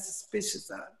somebody I'm suspicious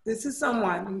of. This is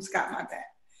someone who's got my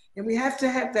back. And we have to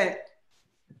have that,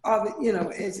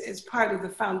 as part of the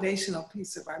foundational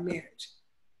piece of our marriage.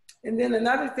 And then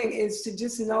another thing is to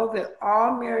just know that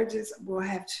all marriages will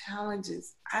have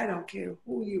challenges. I don't care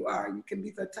who you are. You can be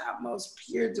the topmost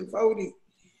pure devotee.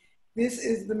 This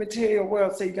is the material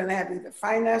world. So you're going to have either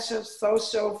financial,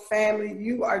 social, family.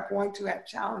 You are going to have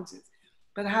challenges.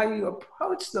 But how you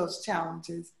approach those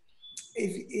challenges,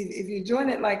 if you're doing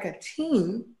it like a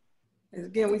team, and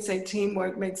again, we say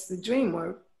teamwork makes the dream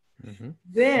work,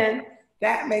 then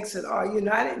that makes it all. You're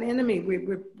not an enemy.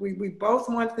 We both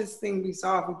want this thing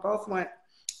resolved. We both want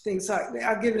things. So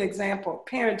I'll give an example.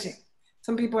 Parenting.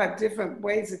 Some people have different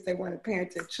ways that they want to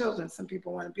parent their children. Some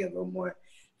people want to be a little more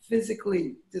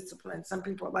physically disciplined. Some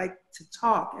people like to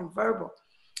talk and verbal.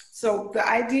 So the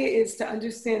idea is to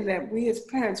understand that we as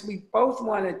parents, we both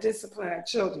want to discipline our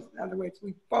children. In other words,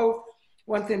 we both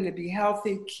want them to be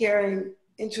healthy, caring,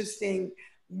 interesting,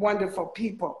 wonderful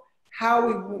people. How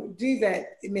we do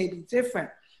that, it may be different.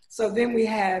 So then we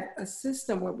have a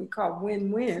system, what we call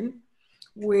win-win,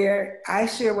 where I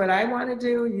share what I want to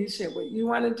do, you share what you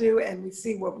want to do, and we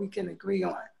see what we can agree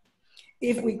on.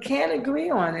 If we can't agree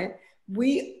on it,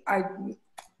 we are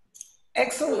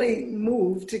excellently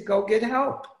moved to go get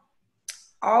help.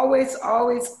 Always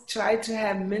try to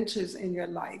have mentors in your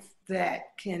life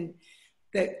that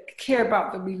care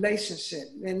about the relationship,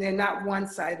 and they're not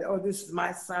one-sided. Oh, this is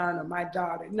my son or my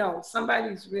daughter. No,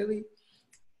 somebody's really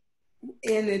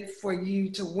in it for you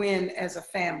to win as a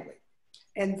family.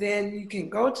 And then you can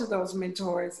go to those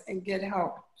mentors and get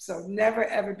help. So never,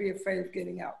 ever be afraid of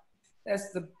getting help.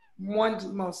 That's the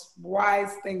one most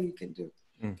wise thing you can do.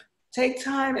 Take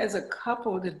time as a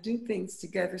couple to do things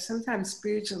together. Sometimes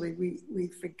spiritually, we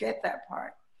forget that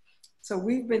part. So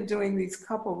we've been doing these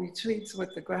couple retreats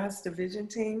with the Grahasta Vision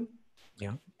team.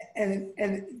 Yeah. And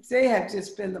they have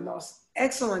just been the most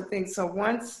excellent thing. So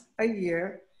once a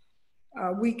year,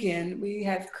 weekend, we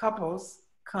have couples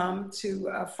come to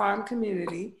a farm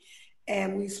community,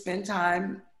 and we spend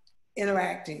time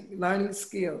interacting, learning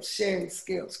skills, sharing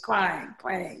skills, crying,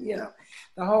 playing,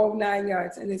 the whole 9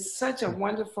 yards. And it's such a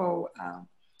wonderful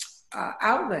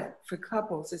outlet for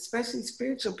couples, especially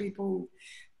spiritual people who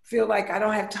feel like I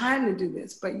don't have time to do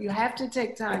this, but you have to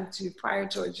take time to prior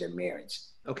towards your marriage.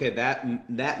 Okay,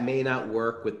 that may not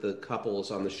work with the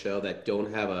couples on the show that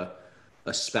don't have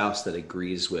a spouse that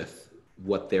agrees with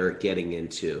what they're getting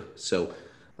into. So,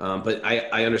 but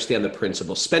I understand the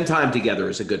principle. Spend time together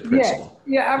is a good principle.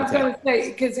 Yeah, I was going to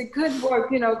say, because it could work,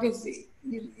 because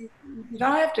you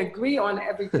don't have to agree on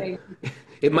everything.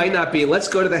 It might not be, let's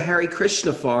go to the Hare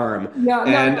Krishna farm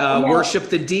and worship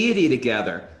the deity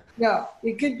together. No,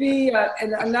 it could be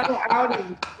another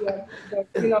outing,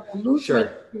 the movement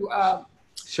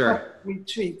to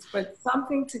retreats, but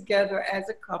something together as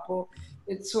a couple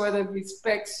that sort of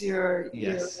respects your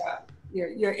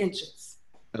interests.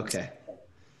 Okay.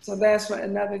 So that's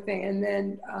another thing. And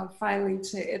then finally,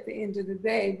 at the end of the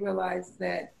day, realize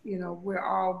that, we're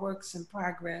all works in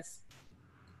progress.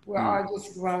 We're all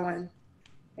just growing.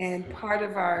 And part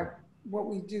of what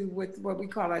we do with what we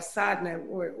call our sadhana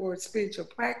or spiritual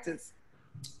practice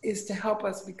is to help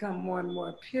us become more and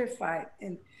more purified.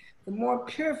 And the more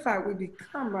purified we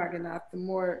become, Raghunath, the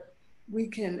more we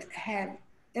can have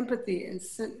empathy and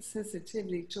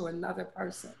sensitivity to another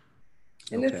person.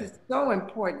 And this is so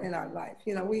important in our life.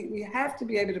 You know, we have to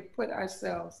be able to put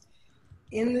ourselves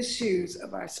in the shoes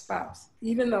of our spouse,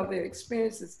 even though their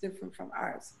experience is different from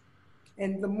ours.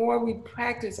 And the more we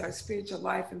practice our spiritual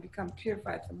life and become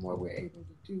purified, the more we're able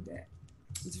to do that.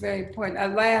 It's very important. I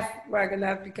laugh,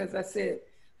 Raghunath, because I said,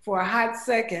 for a hot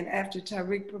second, after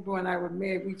Tariq Prabhu and I were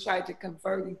married, we tried to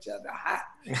convert each other hot.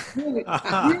 Really,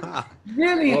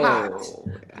 really hot.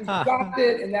 We dropped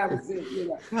it, and that was it,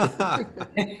 you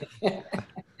know.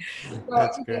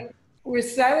 That's great. We're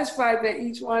satisfied that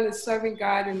each one is serving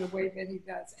God in the way that he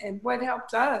does. And what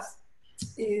helped us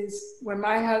is when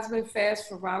my husband fasts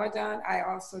for Ramadan, I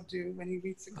also do. When he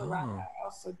reads the Quran, I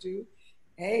also do.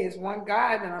 Hey, it's one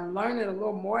God, and I'm learning a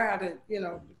little more how to, you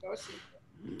know, negotiate.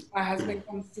 My husband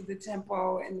comes to the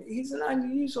temple, and he's an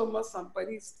unusual Muslim, but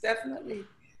he's definitely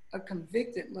a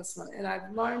convicted Muslim. And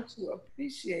I've learned to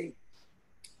appreciate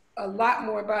a lot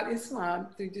more about Islam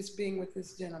through just being with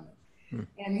this gentleman.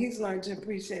 And he's learned to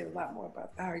appreciate a lot more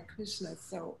about the Hare Krishna.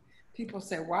 So people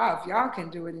say, wow, if y'all can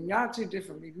do it and y'all two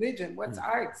different religion, what's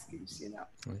our excuse, you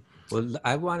know? Well,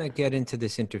 I want to get into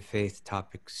this interfaith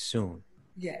topic soon.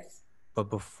 Yes. But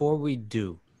before we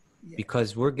do,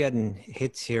 because we're getting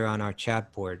hits here on our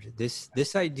chat board,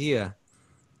 this idea,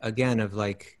 again, of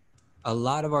like a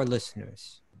lot of our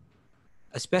listeners,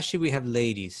 especially we have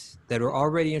ladies that are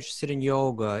already interested in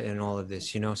yoga and all of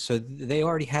this, you know, so they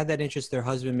already had that interest. Their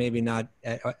husband maybe not,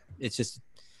 it's just,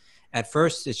 at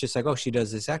first it's just like, oh, she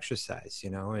does this exercise,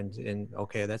 you know, and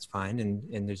okay, that's fine.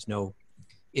 And there's no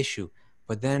issue.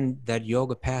 But then that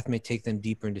yoga path may take them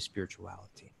deeper into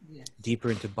spirituality,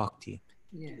 deeper into bhakti,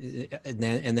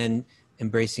 and then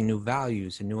embracing new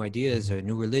values and new ideas or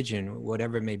new religion,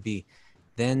 whatever it may be.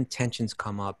 Then tensions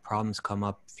come up, problems come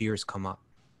up, fears come up.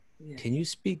 Can you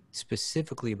speak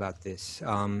specifically about this?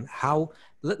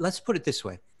 Let's put it this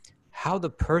way, how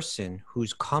the person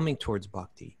who's coming towards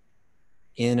bhakti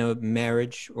in a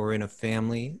marriage or in a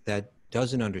family that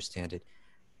doesn't understand it,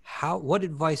 what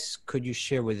advice could you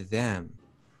share with them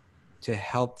to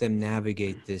help them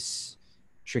navigate this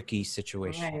tricky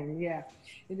situation? Yeah,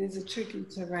 it is a tricky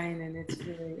terrain, and it's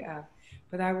very,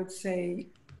 but I would say,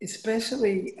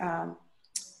 especially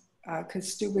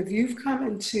Kaustubha, if you've come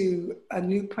into a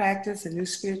new practice, a new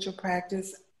spiritual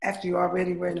practice, after you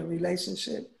already were in a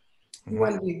relationship, you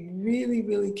want to be really,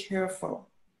 really careful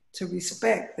to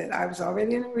respect that I was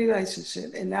already in a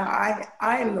relationship, and now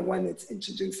I am the one that's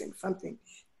introducing something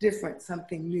different,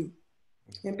 something new,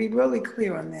 and be really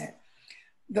clear on that.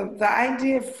 The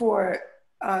idea for,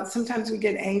 sometimes we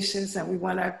get anxious and we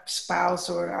want our spouse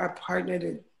or our partner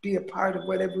to be a part of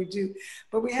whatever we do.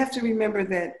 But we have to remember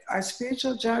that our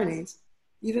spiritual journeys,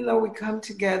 even though we come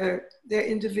together, they're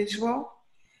individual,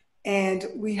 and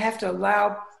we have to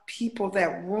allow people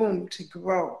that room to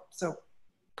grow. So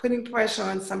putting pressure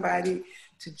on somebody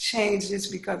to change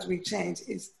just because we change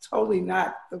is totally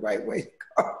not the right way to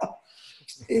go.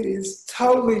 It is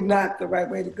totally not the right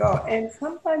way to go. And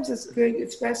sometimes it's good,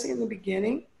 especially in the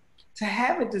beginning, to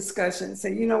have a discussion and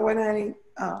say, you know what, honey,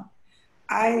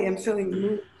 I am feeling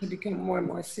moved to become more and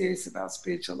more serious about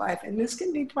spiritual life. And this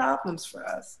can be problems for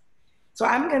us. So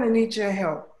I'm going to need your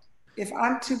help. If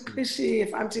I'm too pushy,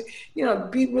 if I'm too, you know,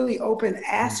 be really open,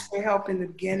 ask for help in the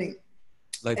beginning.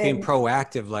 Like being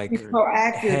proactive, like,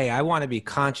 hey, I want to be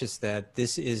conscious that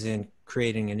this isn't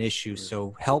creating an issue,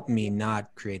 so help me not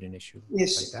create an issue.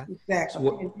 Yes, like that. Exactly.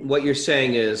 So what you're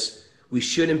saying is we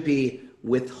shouldn't be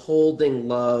withholding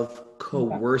love,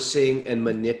 coercing, and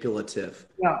manipulative.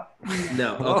 No.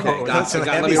 Okay. Gotcha.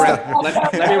 Let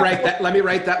me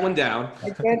write that one down. I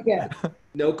get that.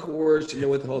 No coercion, no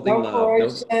withholding love.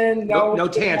 Coercion, no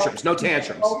tantrums. No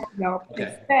tantrums. No. Okay.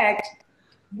 In fact,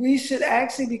 we should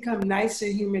actually become nicer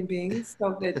human beings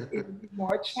so that it would be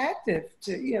more attractive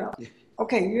to, you know,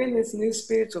 okay, you're in this new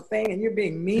spiritual thing and you're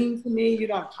being mean to me. You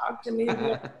don't talk to me.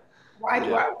 Why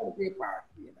do I want to be a part?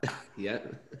 You know? Yeah.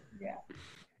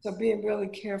 So being really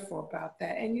careful about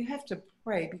that. And you have to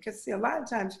pray, because see, a lot of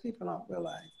times people don't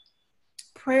realize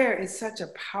prayer is such a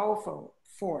powerful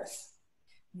force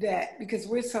that, because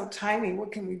we're so tiny,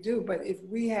 what can we do? But if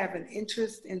we have an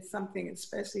interest in something,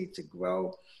 especially to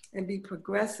grow and be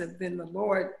progressive, then the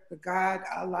Lord, the God,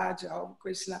 Allah, Jehovah,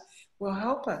 Krishna, will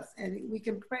help us. And we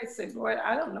can pray, say, Lord,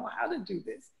 I don't know how to do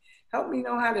this. Help me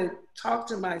know how to talk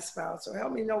to my spouse, or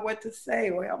help me know what to say,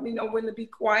 or help me know when to be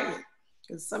quiet.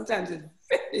 Because sometimes it's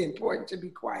very important to be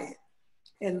quiet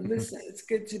and listen. It's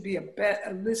good to be a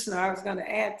listener. I was going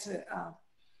to add to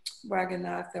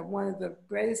Raghunath that one of the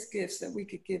greatest gifts that we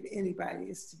could give anybody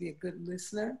is to be a good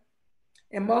listener.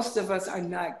 And most of us are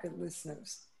not good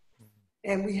listeners.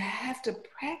 And we have to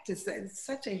practice that. It's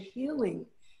such a healing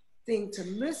thing to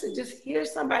listen. Just hear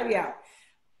somebody out.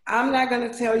 I'm not going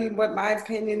to tell you what my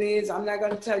opinion is. I'm not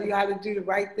going to tell you how to do the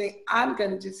right thing. I'm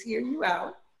going to just hear you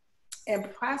out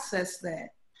and process that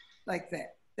like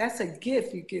that. That's a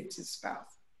gift you give to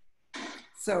spouse.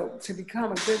 So to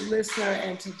become a good listener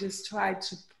and to just try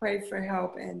to pray for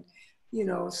help and, you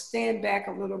know, stand back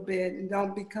a little bit and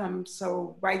don't become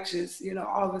so righteous, you know,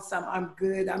 all of a sudden I'm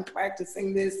good, I'm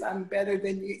practicing this, I'm better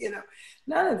than you, you know,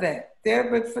 none of that.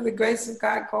 There, but for the grace of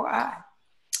God go I.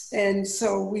 And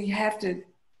so we have to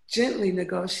gently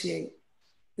negotiate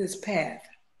this path.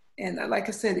 And like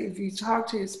I said, if you talk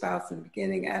to your spouse in the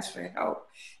beginning, ask for help,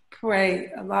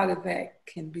 pray, a lot of that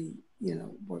can be, you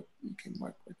know, you can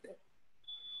work with it.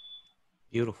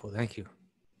 Beautiful. Thank you.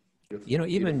 You know,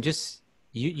 even just,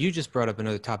 you just brought up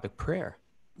another topic, prayer.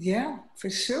 Yeah, for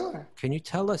sure. Can you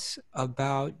tell us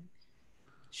about,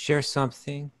 share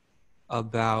something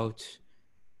about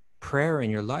prayer in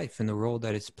your life and the role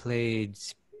that it's played?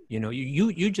 You know,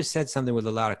 you just said something with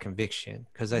a lot of conviction,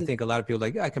 because I think a lot of people are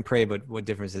like, I can pray, but what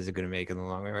difference is it going to make in the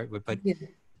long run, right? But Yeah.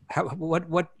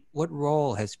 what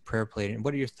role has prayer played, and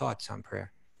what are your thoughts on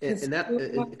prayer? And that,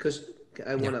 because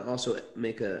I want to also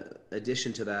make a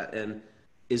addition to that, and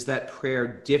is that prayer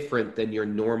different than your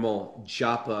normal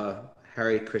japa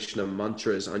Hare Krishna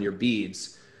mantras on your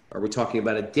beads? Are we talking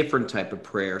about a different type of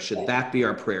prayer? Should that be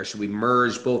our prayer? Should we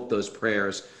merge both those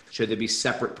prayers? Should there be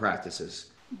separate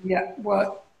practices? Yeah,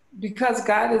 well, because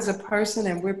God is a person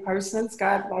and we're persons,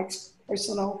 God likes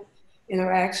personal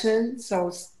interaction.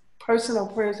 So personal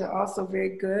prayers are also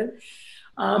very good.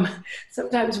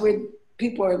 Sometimes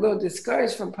people are a little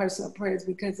discouraged from personal prayers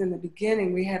because in the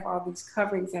beginning we have all these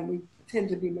coverings and we tend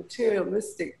to be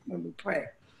materialistic when we pray.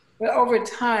 But over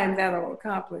time that'll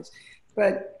accomplish.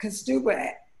 But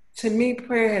Kaustubha, to me,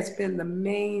 prayer has been the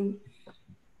main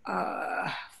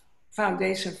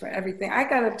foundation for everything. I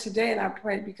got up today and I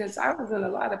prayed because I was in a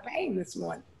lot of pain this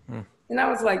morning. And I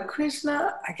was like,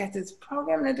 Krishna, I got this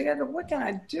program together. What can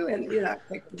I do? And, you know, I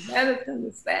take the medicine,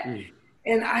 this, that.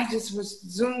 And I just was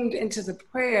zoomed into the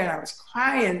prayer and I was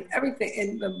crying, everything.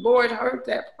 And the Lord heard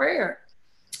that prayer.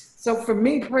 So for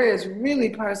me, prayer is really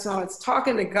personal. It's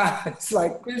talking to God. It's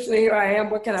like, Krishna, here I am.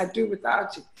 What can I do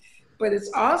without you? But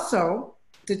it's also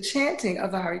the chanting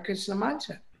of the Hare Krishna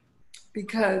mantra,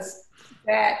 because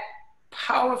that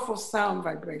powerful sound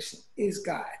vibration is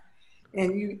God.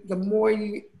 And the more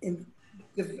you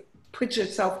put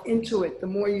yourself into it, the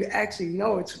more you actually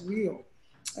know it's real.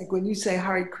 Like when you say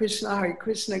Hare Krishna,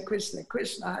 Krishna Krishna,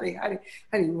 Hare Hare,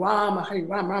 Hare Rama,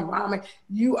 Rama,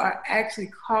 you are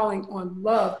actually calling on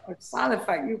love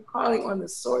personified. You're calling on the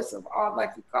source of all life.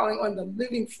 You're calling on the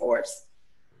living force.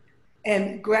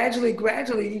 And gradually,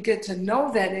 you get to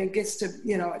know that, and it gets to,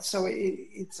 you know, so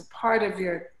it's a part of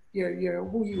your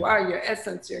who you are, your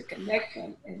essence, your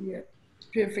connection, and your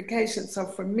purification. So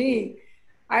for me,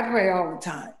 I pray all the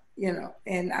time, you know,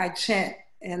 and I chant,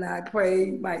 and I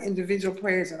pray my individual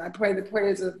prayers, and I pray the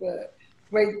prayers of the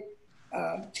great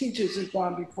teachers who've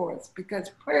gone before us, because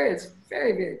prayer is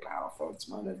very, very powerful. It's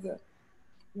one of the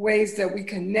ways that we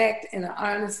connect in an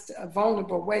honest,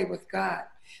 vulnerable way with God.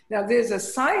 Now, there's a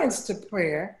science to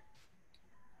prayer.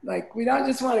 Like, we don't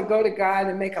just want to go to God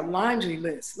and make a laundry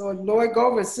list. Lord, go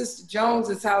over to Sister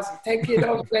Jones's house and take care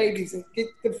of those babies and get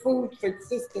the food for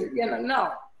Sister, you know,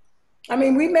 no. I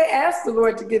mean, we may ask the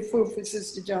Lord to get food for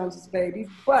Sister Jones's babies,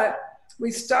 but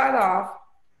we start off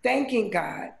thanking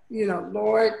God, you know,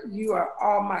 Lord, you are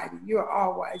almighty, you are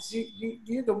all wise,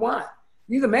 you're the one,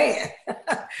 you're the man.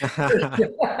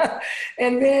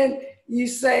 And then you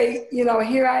say, you know,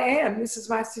 here I am, this is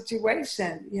my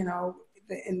situation, you know,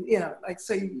 and, you know, like,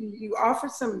 so you offer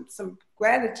some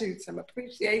gratitude, some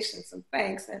appreciation, some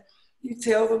thanks, and you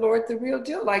tell the Lord the real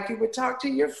deal, like you would talk to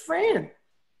your friend.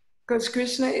 Because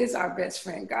Krishna is our best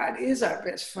friend. God is our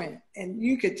best friend. And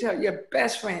you could tell your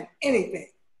best friend anything,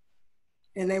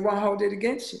 and they won't hold it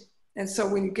against you. And so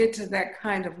when you get to that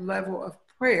kind of level of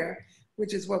prayer,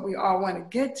 which is what we all want to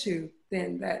get to,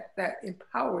 then that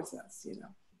empowers us, you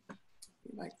know,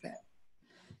 like that.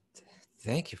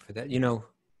 Thank you for that. You know,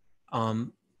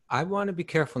 I want to be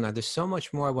careful now. There's so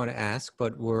much more I want to ask,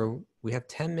 but we have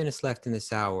 10 minutes left in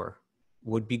this hour.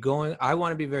 I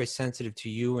want to be very sensitive to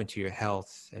you and to your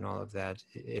health and all of that.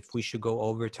 If we should go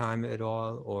over time at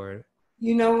all, or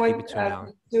you know what,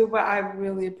 Kaustubha, I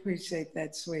really appreciate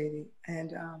that, sweetie.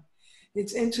 And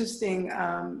it's interesting.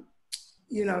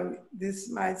 You know,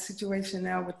 my situation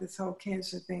now with this whole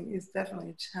cancer thing is definitely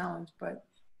a challenge. But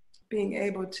being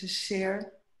able to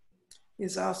share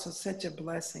is also such a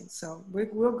blessing. So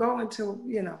we'll go until,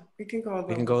 you know, we can go a little.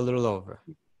 We can go a little over.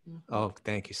 Mhm. Oh,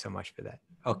 thank you so much for that.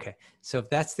 Okay, so if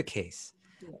that's the case,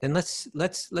 Yeah. then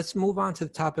let's move on to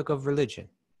the topic of religion.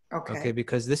 Okay. Okay,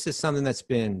 because this is something that's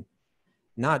been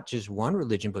not just one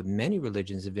religion, but many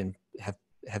religions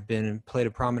have been played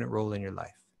a prominent role in your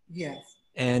life. Yes.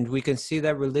 And we can see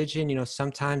that religion, you know,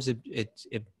 sometimes it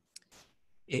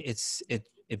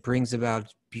brings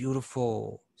about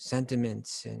beautiful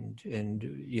sentiments and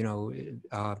you know,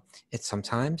 it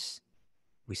sometimes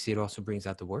we see it also brings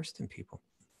out the worst in people.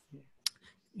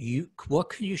 What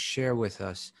could you share with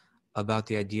us about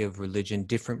the idea of religion,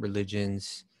 different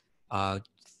religions,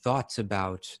 thoughts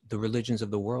about the religions of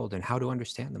the world and how to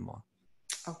understand them all?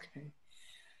 Okay.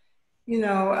 You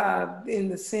know, in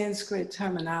the Sanskrit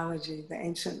terminology, the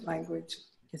ancient language,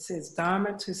 it says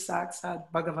Dharma tu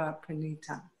saksat bhagavad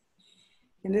pranita.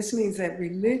 And this means that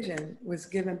religion was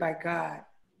given by God.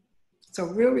 So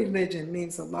real religion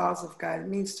means the laws of God. It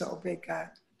means to obey God.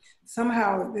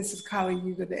 Somehow this is Kali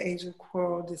Yuga, the age of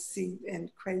quarrel, deceit,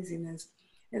 and craziness.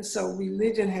 And so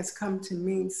religion has come to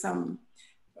mean some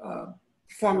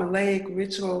formulaic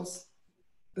rituals,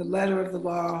 the letter of the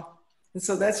law. And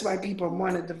so that's why people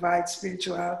want to divide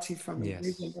spirituality from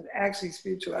religion, but actually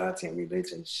spirituality and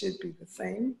religion should be the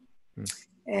same.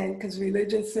 And because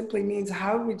religion simply means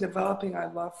how are we developing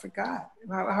our love for God?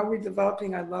 How are we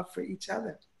developing our love for each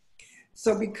other?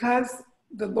 So because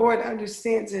the Lord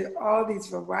understands that all these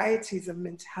varieties of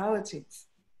mentalities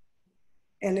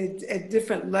and at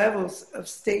different levels of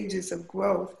stages of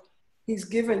growth, he's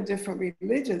given different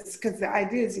religions, because the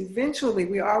idea is eventually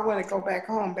we all want to go back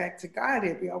home, back to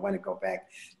Godhead. We all want to go back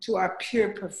to our pure,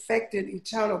 perfected,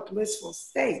 eternal, blissful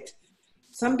state.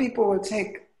 Some people will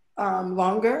take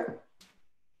longer,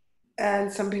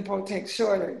 and some people will take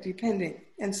shorter, depending.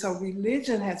 And so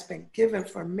religion has been given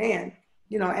for man.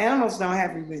 You know, animals don't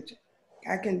have religion.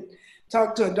 I can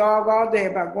talk to a dog all day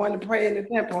about going to pray in the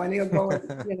temple, and he'll go and,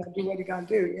 you know, do what he's going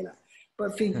to do, you know.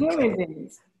 But for human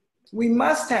beings, we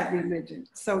must have religion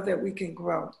so that we can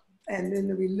grow. And then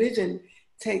the religion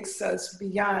takes us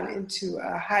beyond into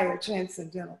a higher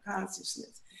transcendental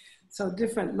consciousness. So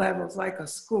different levels, like a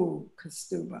school,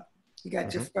 Kaustubha. You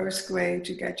got your first grade,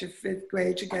 you got your fifth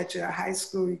grade, you got your high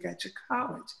school, you got your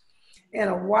college. And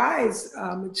a wise,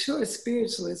 mature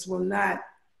spiritualist will not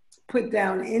put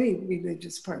down any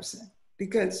religious person,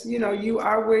 because, you know, you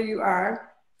are where you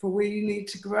are for where you need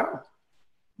to grow.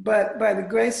 But by the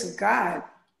grace of God,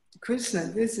 Krishna,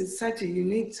 this is such a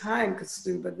unique time,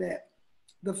 Kaustubha, that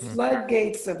the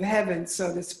floodgates of heaven,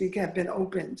 so to speak, have been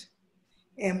opened.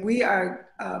 And we are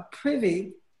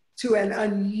privy to an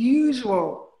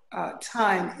unusual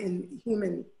time in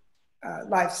human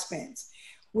lifespans,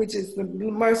 which is the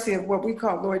mercy of what we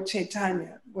call Lord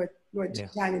Chaitanya, Lord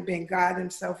Chaitanya being God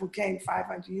himself, who came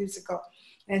 500 years ago.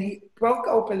 And he broke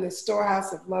open the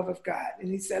storehouse of love of God. And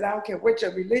he said, I don't care what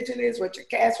your religion is, what your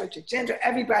caste, what your gender,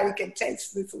 everybody can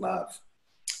taste this love.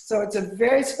 So it's a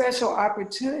very special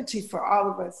opportunity for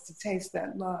all of us to taste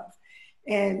that love.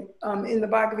 And in the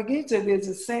Bhagavad Gita, there's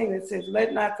a saying that says,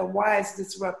 let not the wise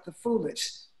disrupt the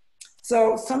foolish.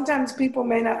 So sometimes people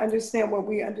may not understand what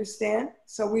we understand,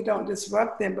 so we don't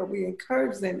disrupt them, but we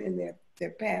encourage them in their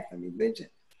path of religion.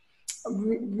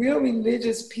 Real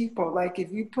religious people, like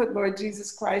if you put Lord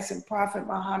Jesus Christ and Prophet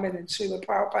Muhammad and Srila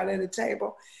Prabhupada at a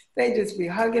table, they just be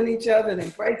hugging each other and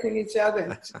embracing each other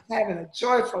and just having a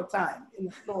joyful time in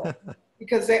the Lord,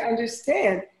 because they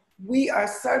understand we are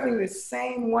serving the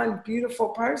same one beautiful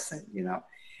person, you know.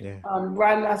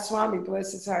 Raghunath Swami,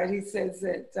 bless his heart, he says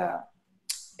that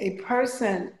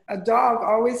a dog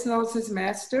always knows his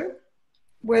master,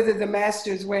 whether the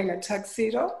master is wearing a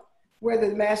tuxedo,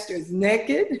 whether the master is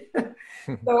naked.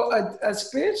 So a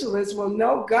spiritualist will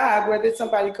know God, whether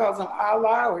somebody calls him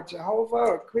Allah or Jehovah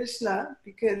or Krishna,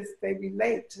 because they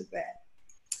relate to that.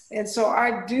 And so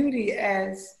our duty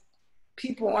as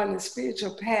people on the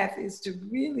spiritual path is to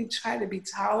really try to be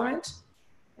tolerant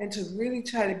and to really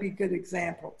try to be good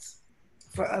examples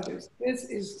for others. This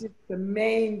is just the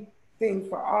main thing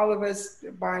for all of us,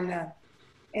 bar none.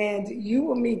 And you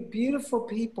will meet beautiful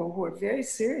people who are very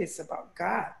serious about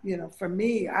God. You know, for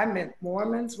me, I met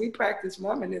Mormons. We practiced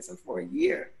Mormonism for a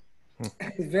year.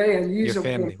 It's very unusual. Your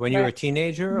family, when you were a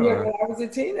teenager? Yeah, or? when I was a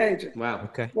teenager. Wow.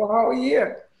 Okay. For a whole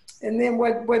year. And then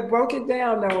what broke it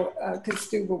down, though,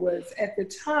 Kaustubha, was at the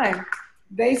time,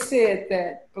 they said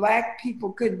that Black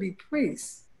people couldn't be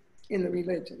priests in the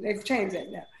religion. They've changed that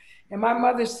now. And my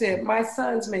mother said, my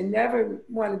sons may never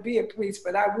want to be a priest,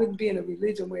 but I wouldn't be in a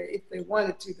religion where if they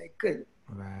wanted to, they couldn't.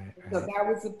 Right. So that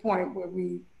was the point where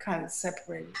we kind of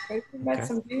separated. But we met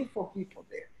some beautiful people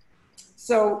there.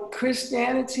 So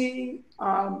Christianity,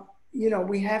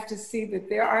 we have to see that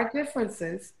there are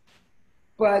differences,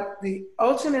 but the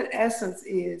ultimate essence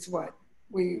is what?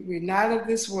 We're not of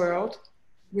this world.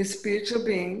 We're spiritual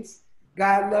beings.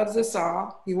 God loves us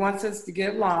all. He wants us to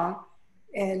get along.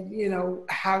 And,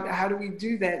 how do we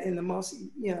do that in the most,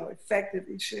 effective,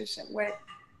 efficient way?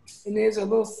 And there's a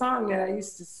little song that I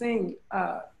used to sing,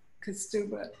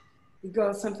 Kaustubha. It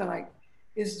goes something like,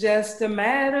 it's just a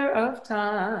matter of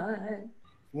time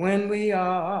when we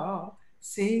all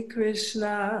see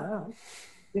Krishna.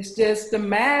 It's just a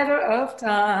matter of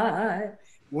time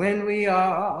when we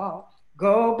all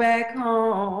go back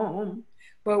home.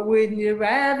 But wouldn't you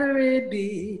rather it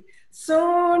be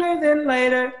sooner than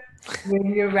later?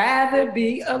 Wouldn't you rather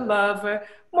be a lover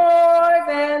more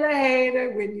than a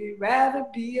hater? Wouldn't you rather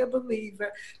be a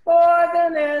believer more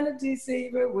than a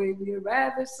deceiver? Wouldn't you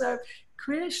rather serve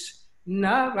Krishna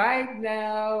right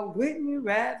now? Wouldn't you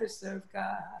rather serve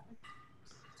God?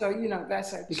 So,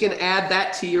 that's our You can add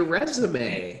that to your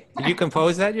resume. Did you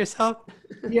compose that yourself?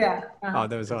 Yeah. Oh,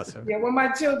 that was awesome. Yeah, when my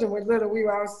children were little, we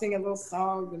were always singing little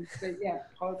songs and say,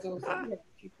 puzzles.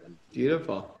 Keep them.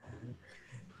 Beautiful.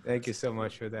 Thank you so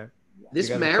much for that. This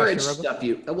marriage stuff,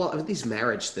 these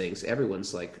marriage things,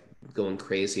 everyone's like going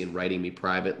crazy and writing me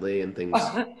privately and things.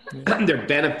 They're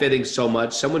benefiting so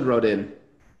much. Someone wrote in,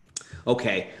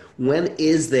 okay, when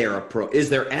is there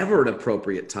ever an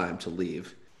appropriate time to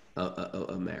leave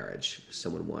a marriage?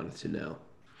 Someone wanted to know.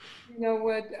 You know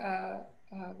what,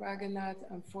 Raghunath,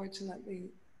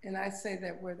 unfortunately, and I say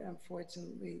that word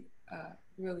unfortunately,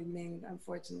 really mean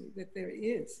unfortunately, that there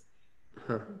is.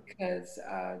 Because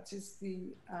just the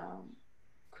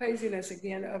craziness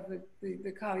again of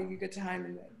the Kali Yuga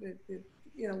time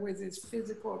and where there's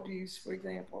physical abuse, for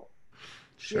example.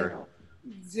 Sure.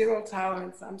 Zero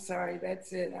tolerance. I'm sorry,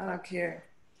 that's it. I don't care.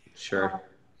 Sure.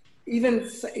 Even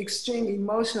extreme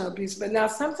emotional abuse. But now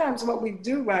sometimes what we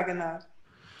do, Raghunath,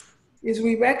 is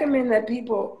we recommend that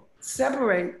people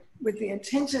separate with the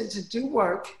intention to do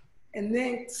work and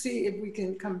then see if we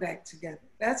can come back together.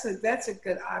 That's a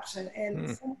good option.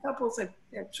 And some couples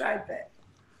have tried that.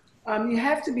 You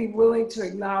have to be willing to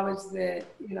acknowledge that,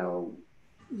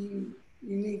 you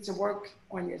need to work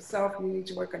on yourself, you need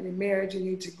to work on your marriage, you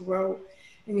need to grow,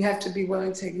 and you have to be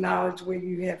willing to acknowledge where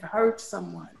you have hurt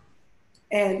someone.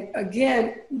 And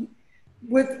again,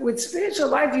 with spiritual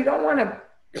life, you don't want to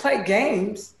play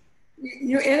games.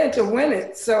 You're in it to win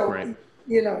it. So, right.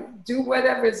 Do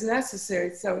whatever is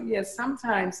necessary. So yes,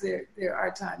 sometimes there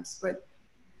are times, but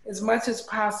as much as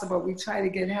possible, we try to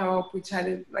get help. We try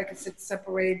to, like I said,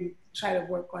 separate and try to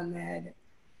work on that.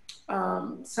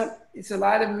 It's a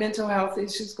lot of mental health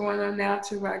issues going on now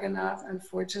too, Raghunath,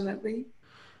 unfortunately,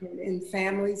 in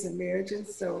families and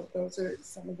marriages. So those are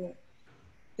some of the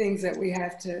things that we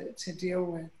have to deal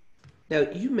with. Now,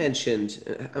 you mentioned,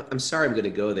 I'm sorry I'm going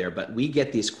to go there, but we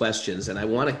get these questions and I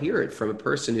want to hear it from a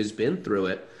person who's been through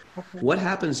it. Okay. What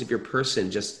happens if your person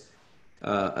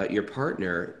your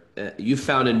partner, you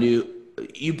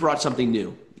brought something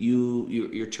new.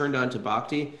 You're turned on to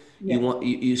Bhakti. Yeah.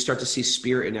 You start to see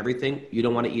spirit and everything. You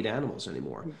don't want to eat animals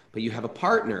anymore, but you have a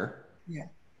partner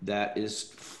that is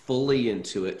fully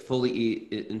into it,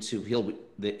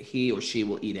 he or she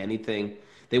will eat anything.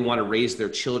 They want to raise their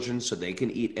children so they can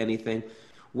eat anything.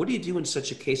 What do you do in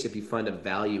such a case if you find a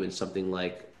value in something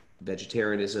like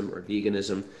vegetarianism or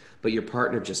veganism, but your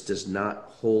partner just does not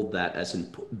hold that as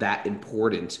that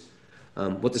important?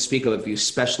 What to speak of,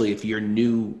 especially if you're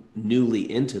newly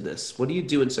into this? What do you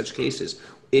do in such cases?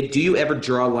 Do you ever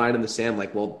draw a line in the sand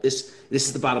like, well, this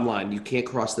is the bottom line, you can't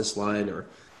cross this line? Or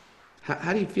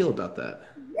how do you feel about that?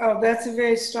 Oh, that's a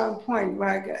very strong point,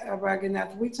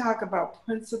 Raghunath. We talk about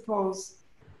principles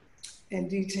and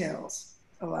details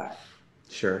a lot.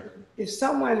 Sure. If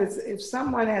someone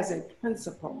has a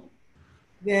principle,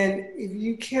 then if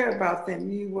you care about them,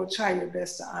 you will try your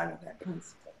best to honor that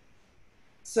principle.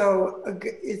 So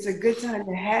it's a good time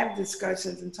to have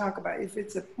discussions and talk about, if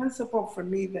it's a principle for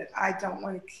me that I don't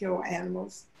want to kill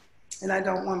animals and I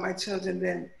don't want my children,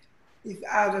 then if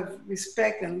out of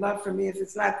respect and love for me, if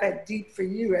it's not that deep for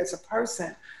you as a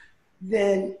person,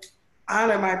 then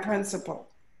honor my principle.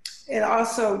 And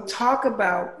also talk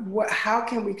about how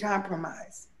can we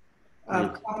compromise?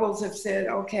 Couples have said,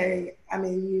 okay,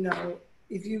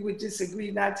 if you would just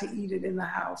agree not to eat it in the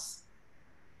house.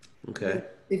 Okay.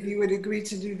 If you would agree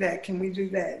to do that, can we do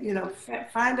that?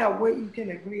 Find out what you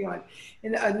can agree on.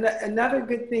 And another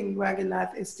good thing,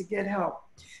 Raghunath, is to get help.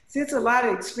 See, it's a lot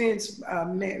of experienced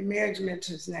marriage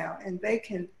mentors now, and they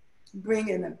can bring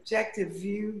an objective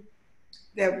view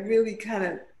that really kind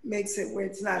of makes it where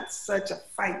it's not such a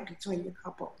fight between the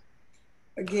couple.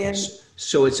 again,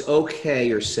 So it's okay,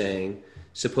 you're saying,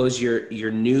 suppose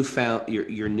you're new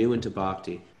into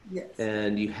bhakti, yes,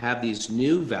 and you have these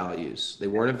new values. They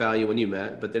weren't a value when you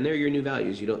met, but then they're your new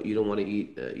values. You don't want to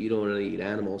eat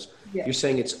animals. You're yes,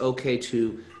 saying it's okay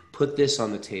to put this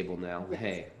on the table now. yes,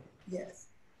 Hey, yes.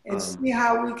 And see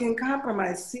how we can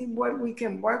compromise, see what we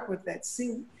can work with that,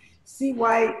 see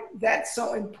why that's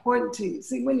so important to you.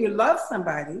 See, when you love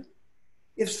somebody,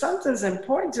 if something's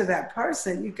important to that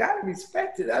person, you got to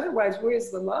respect it. Otherwise,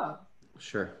 where's the love?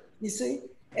 sure. You see?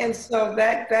 And so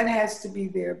that has to be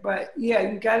there. But yeah,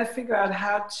 you got to figure out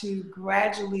how to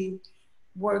gradually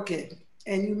work it.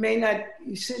 And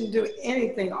you shouldn't do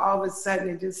anything all of a sudden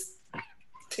and just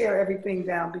tear everything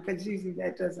down, because usually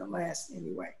that doesn't last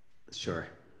anyway. Sure.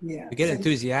 Yeah. We get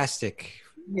enthusiastic,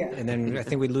 Yeah. and then I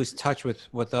think we lose touch with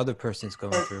what the other person's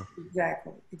going through.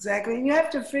 Exactly. Exactly. And you have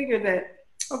to figure that,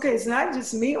 okay, it's not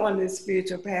just me on this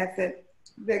spiritual path,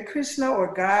 that Krishna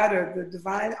or God or the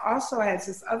divine also has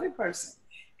this other person.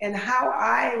 And how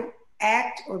I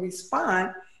act or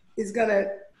respond is going to,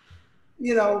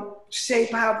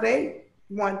 shape how they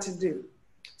want to do.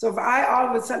 So if I all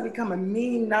of a sudden become a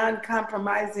mean,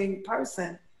 non-compromising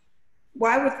person,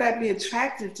 why would that be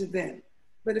attractive to them?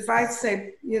 But if I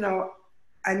say,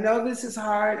 I know this is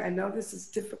hard, I know this is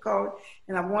difficult,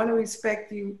 and I want to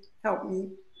respect you, help me,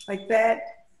 like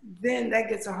that, then that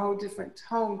gets a whole different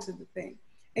tone to the thing.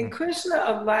 And Krishna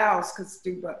allows,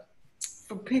 Kaustubha,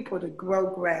 for people to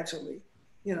grow gradually.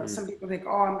 Some people think,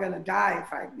 oh, I'm going to die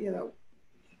if I,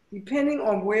 depending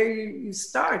on where you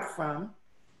start from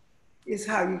is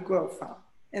how you grow from.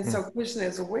 And so Krishna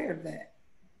is aware of that,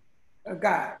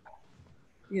 God.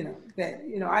 That,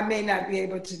 I may not be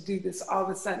able to do this all of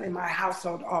a sudden in my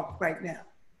household right now.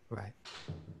 Right.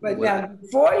 But now,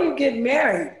 before you get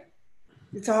married,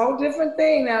 it's a whole different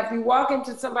thing. Now, if you walk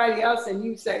into somebody else and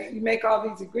you make all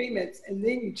these agreements and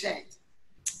then you change.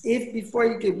 If before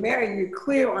you get married, you're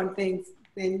clear on things,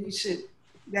 then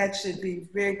that should be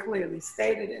very clearly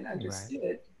stated and understood,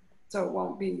 right, so it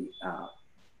won't be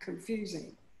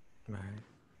confusing. Right.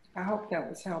 I hope that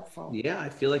was helpful. Yeah, I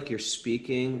feel like you're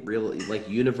speaking really like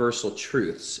universal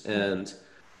truths, and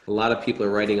a lot of people are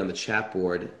writing on the chat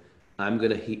board, I'm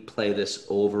going to play this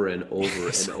over and over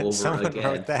and over Someone again.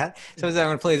 wrote that. Someone said, I'm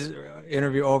going to play this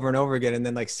interview over and over again, and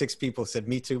then like 6 people said,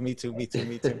 me too, me too, me too,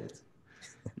 me too.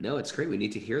 No, it's great. We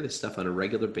need to hear this stuff on a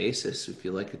regular basis. We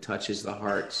feel like it touches the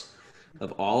hearts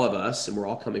of all of us, and we're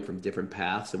all coming from different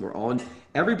paths, and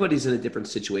everybody's in a different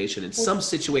situation. And some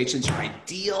situations are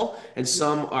ideal, and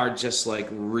some are just like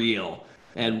real.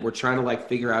 And we're trying to like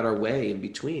figure out our way in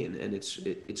between. And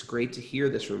it's great to hear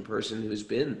this from a person who's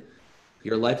been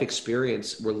your life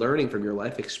experience. We're learning from your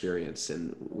life experience,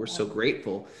 and we're so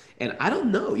grateful. And I don't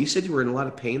know, you said you were in a lot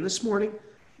of pain this morning.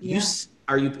 Yeah.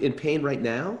 Are you in pain right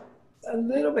now? A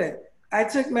little bit. I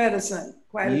took medicine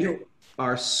quite a bit. You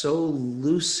are so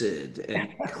lucid and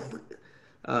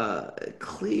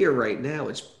clear right now.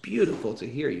 It's beautiful to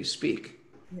hear you speak.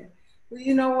 Yeah. Well,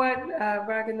 you know what,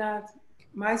 Raghunath,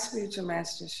 my spiritual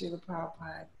master, Srila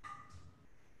Prabhupada,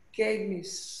 gave me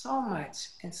so much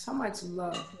and so much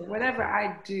love. Whatever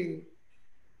I do,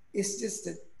 it's just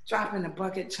a drop in the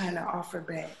bucket trying to offer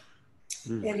back.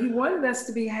 And he wanted us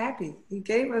to be happy. He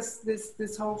gave us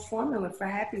this whole formula for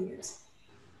happiness.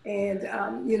 And,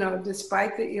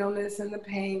 despite the illness and the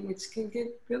pain, which can get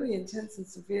really intense and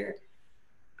severe,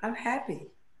 I'm happy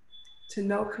to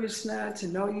know Krishna, to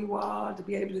know you all, to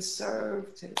be able to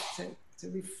serve, to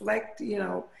reflect,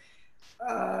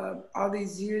 all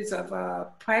these years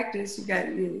of practice. You got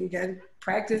to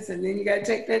practice, and then you got to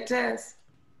take that test.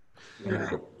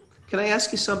 Can I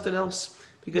ask you something else?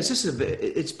 Because this is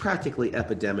it's practically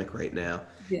epidemic right now.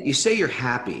 Yeah. You say you're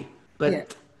happy,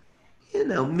 but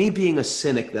me being a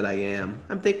cynic that I am,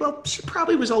 I'm thinking, well, she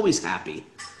probably was always happy.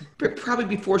 Probably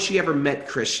before she ever met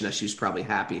Krishna, she was probably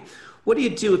happy. What do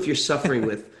you do if you're suffering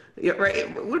with,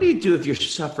 right? What do you do if you're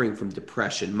suffering from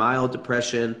depression, mild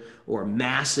depression or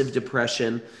massive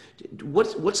depression? Do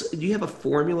you have a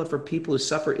formula for people who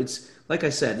suffer? It's like I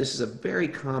said, this is a very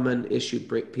common issue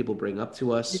people bring up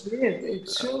to us. It is.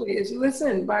 It truly is.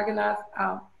 Listen, Raghunath,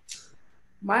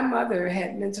 my mother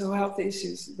had mental health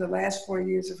issues the last 4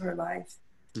 years of her life,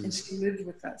 and she lived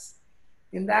with us.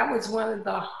 And that was one of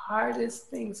the hardest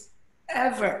things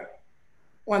ever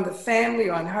on the family,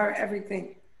 on her,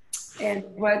 everything.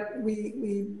 But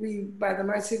we, by the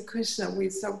mercy of Krishna, we're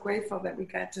so grateful that we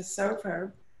got to serve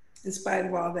her in spite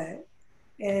of all that.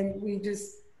 And we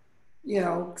just,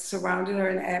 surrounded her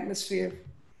in an atmosphere of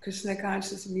Krishna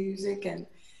conscious music and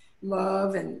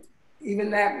love. And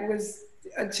even that was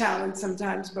a challenge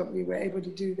sometimes, but we were able to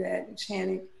do that, and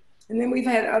chanting. And then we've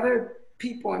had other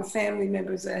people and family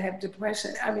members that have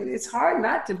depression. I mean, it's hard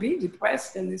not to be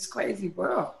depressed in this crazy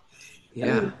world. Yeah.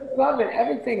 I mean, I love it.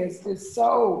 Everything is just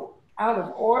so out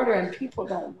of order, and people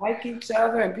don't like each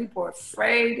other, and people are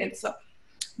afraid, and so.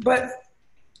 But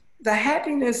the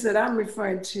happiness that I'm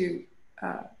referring to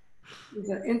is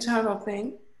an internal thing,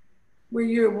 where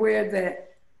you're aware that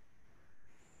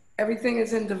everything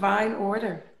is in divine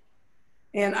order,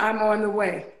 and I'm on the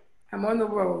way. I'm on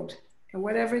the road, and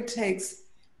whatever it takes,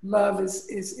 love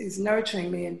is nurturing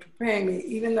me and preparing me,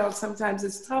 even though sometimes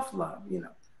it's tough love, you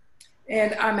know.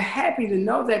 And I'm happy to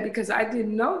know that, because I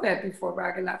didn't know that before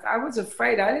Raghunath. I was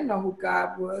afraid. I didn't know who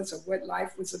God was or what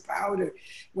life was about or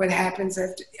what happens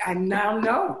after. I now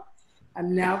know.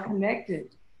 I'm now connected.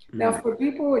 Now, for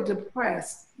people who are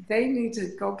depressed, they need to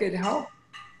go get help.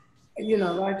 You know,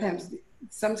 a lot of times,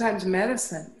 sometimes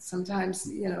medicine, sometimes,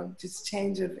 you know, just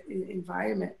change of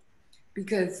environment,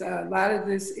 because a lot of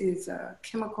this is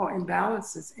chemical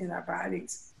imbalances in our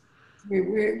bodies.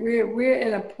 We're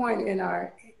in a point in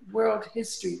our world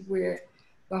history where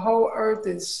the whole earth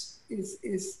is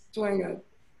doing a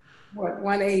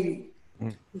 180,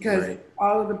 because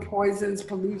all of the poisons,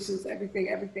 pollutions, everything.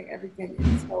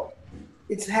 And so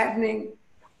it's happening.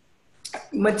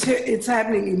 It's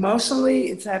happening emotionally.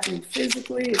 It's happening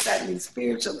physically. It's happening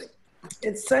spiritually.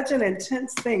 It's such an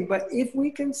intense thing. But if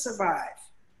we can survive,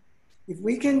 if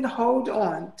we can hold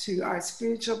on to our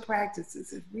spiritual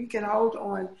practices, if we can hold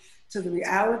on to the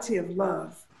reality of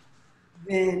love,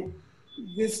 then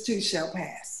this too shall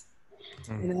pass.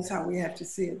 And that's how we have to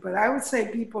see it. But I would say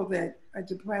people that are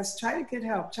depressed, try to get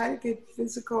help, try to get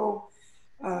physical,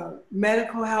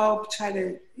 medical help, try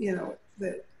to, you know,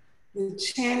 the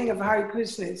chanting of Hare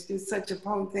Krishna is just such a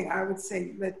potent thing. I would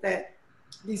say let that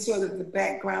be sort of the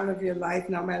background of your life,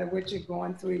 no matter what you're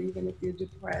going through, even if you're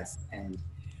depressed. And,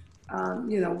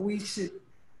 you know,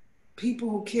 people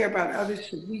who care about others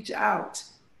should reach out.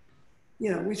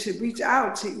 You know, we should reach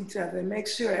out to each other and make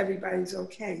sure everybody's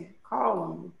okay. Call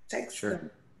them, text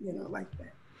them, you know, like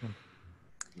that.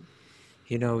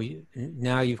 You know,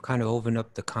 now you've kind of opened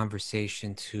up the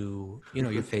conversation to, you know,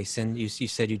 you're facing, you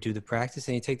said you do the practice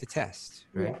and you take the test,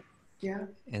 right? Yeah.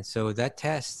 And so that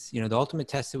test, you know, the ultimate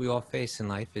test that we all face in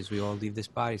life is we all leave this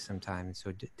body sometime. And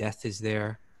so death is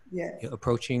there. Yes.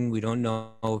 Approaching. We don't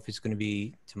know if it's going to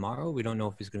be tomorrow. We don't know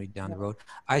if it's going to be down the road.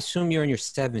 I assume you're in your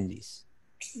 70s.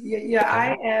 Yeah,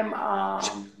 I am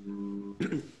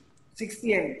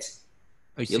 68.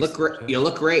 You look great. You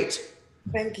look great.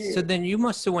 Thank you. So then you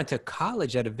must have went to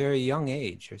college at a very young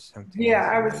age or something. Yeah,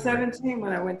 I was 17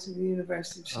 when I went to the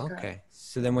University of Chicago. Okay.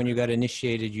 So then when you got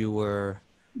initiated, you were...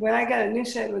 When I got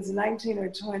initiated, it was 19 or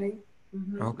 20.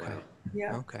 Okay.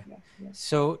 Yeah. Okay. Yeah.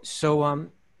 So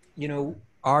you know,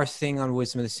 our thing on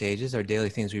Wisdom of the Sages, our daily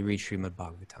things, we read Srimad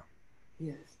Bhagavatam.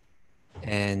 Yes.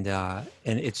 And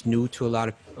it's new to a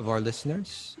lot of our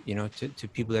listeners, you know, to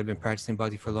people that have been practicing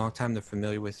bhakti for a long time. They're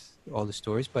familiar with all the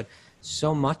stories, but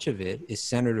so much of it is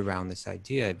centered around this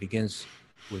idea. It begins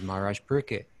with Maharaj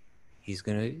Pariksit.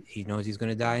 He knows he's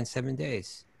gonna die in 7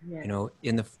 days. Yeah.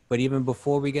 You know, but even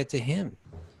before we get to him,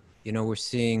 you know, we're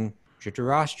seeing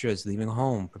Dhritarashtra's leaving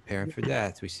home, preparing for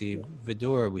death. We see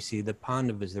Vidura, we see the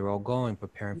Pandavas, they're all going,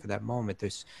 preparing for that moment.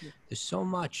 There's so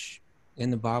much in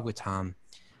the Bhagavatam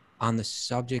on the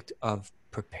subject of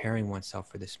preparing oneself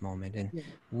for this moment. And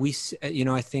we, you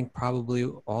know, I think probably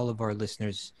all of our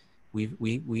listeners,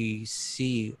 we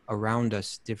see around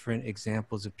us different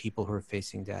examples of people who are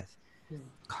facing death.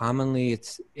 Commonly,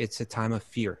 it's a time of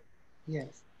fear.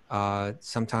 Yes.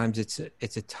 Sometimes it's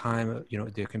a time, you know,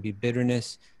 there can be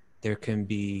bitterness, there can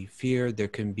be fear, there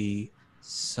can be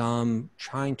some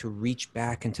trying to reach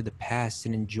back into the past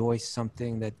and enjoy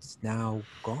something that's now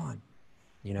gone,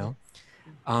 you know.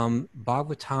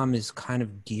 Bhagavatam is kind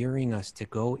of gearing us to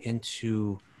go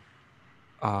into,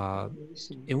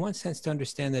 in one sense, to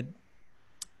understand that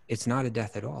it's not a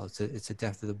death at all. It's a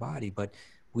death of the body. But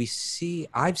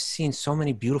I've seen so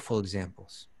many beautiful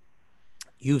examples.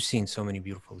 You've seen so many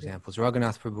beautiful examples.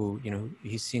 Raghunath Prabhu, you know,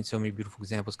 he's seen so many beautiful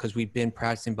examples because we've been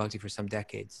practicing bhakti for some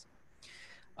decades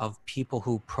of people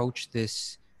who approach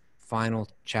this final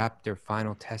chapter,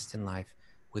 final test in life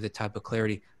with a type of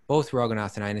clarity. Both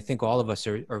Raghunath and I think all of us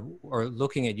are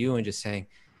looking at you and just saying,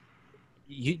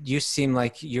 you seem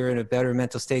like you're in a better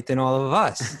mental state than all of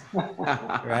us,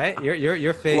 right?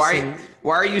 You're facing.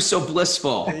 Why are you so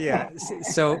blissful? Yeah.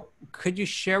 So could you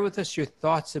share with us your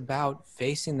thoughts about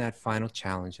facing that final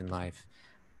challenge in life,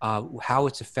 how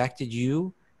it's affected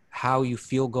you, how you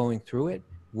feel going through it,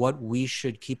 what we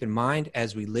should keep in mind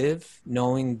as we live,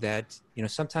 knowing that, you know,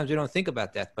 sometimes we don't think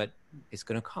about death, but it's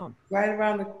going to come. Right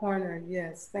around the corner.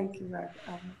 Yes. Thank you,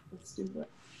 Let's do it.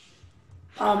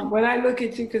 When I look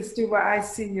at you, Kaustubha, I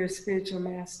see your spiritual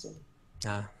master.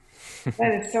 Ah.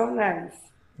 That is so nice.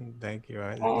 Thank you.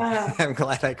 Uh-huh. I'm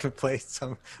glad I could play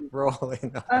some role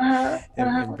in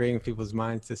bringing people's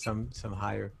minds to some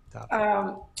higher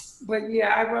topic. But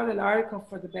yeah, I wrote an article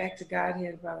for the Back to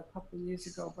Godhead about a couple of years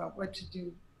ago about what to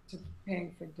do to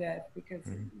preparing for death, because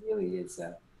it really is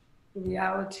the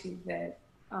reality that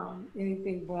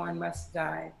anything born must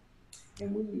die.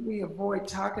 And we avoid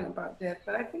talking about death,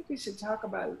 but I think we should talk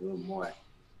about it a little more.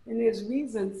 And there's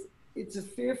reasons. It's a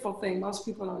fearful thing. Most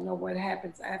people don't know what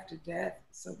happens after death,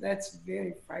 so that's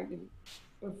very frightening.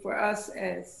 But for us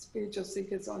as spiritual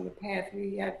seekers on the path,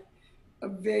 we have a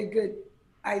very good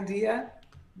idea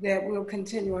that we'll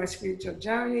continue our spiritual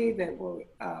journey, that we'll,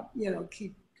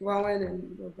 keep growing,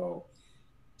 and we'll go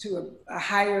to a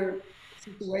higher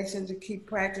situation to keep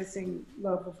practicing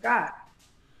love of God.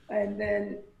 And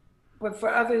then, but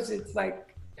for others, it's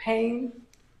like pain,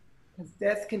 because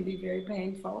death can be very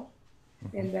painful,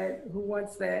 and that who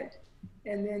wants that?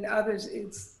 And then others,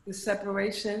 it's the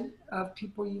separation of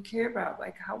people you care about,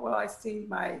 like how will I see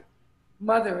my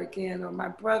mother again, or my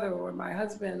brother, or my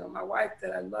husband, or my wife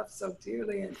that I love so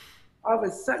dearly, and all of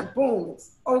a sudden, boom,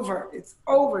 it's over, it's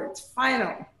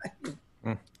final.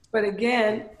 But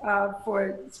again,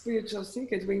 for spiritual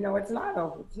seekers, we know it's not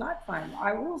over, it's not final.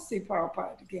 I will see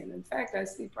Prabhupada again. In fact, I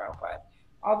see Prabhupada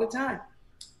all the time.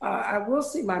 I will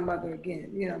see my mother again,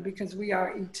 because we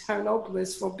are eternal,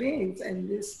 blissful beings. And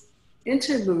this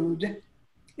interlude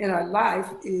in our life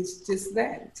is just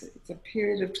that. It's a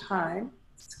period of time.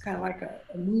 It's kind of like a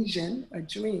illusion, a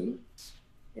dream.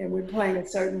 And we're playing a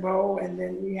certain role, and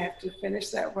then we have to finish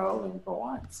that role and go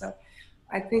on. So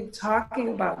I think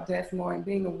talking about death more and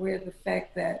being aware of the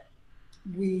fact that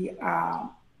we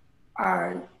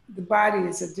the body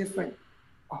is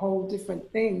a whole different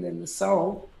thing than the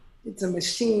soul. It's a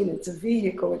machine, it's a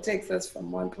vehicle. It takes us from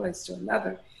one place to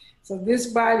another. So this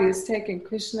body is taking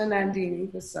Krsnanandini,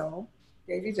 the soul,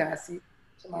 Devi Dasi,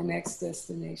 to my next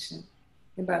destination.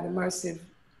 And by the mercy of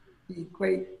the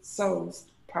great souls,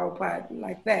 Prabhupada,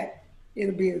 like that,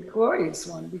 it'll be a glorious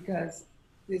one, because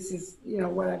this is,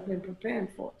 what I've been preparing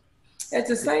for. At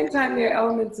the same time, there are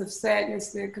elements of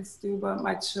sadness there, Kaustubha,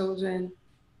 my children,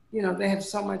 they have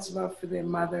so much love for their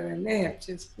mother, and they have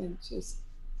just been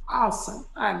awesome.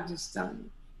 I'm just telling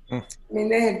you. I mean,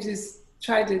 they have just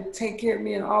tried to take care of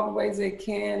me in all the ways they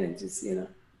can, and just, and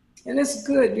it's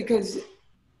good, because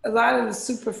a lot of the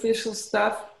superficial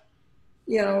stuff,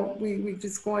 we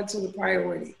just go into the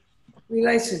priority,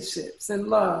 relationships and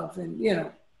love and,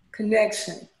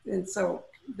 connection. And so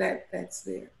that's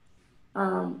there.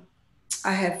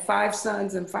 I have 5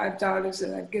 sons and 5 daughters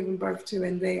that I've given birth to,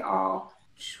 and they all,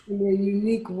 in their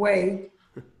unique way,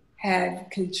 have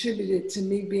contributed to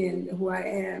me being who I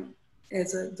am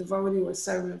as a devotee or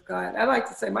servant of God. I like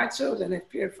to say my children have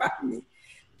purified me,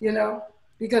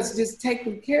 because just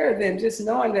taking care of them, just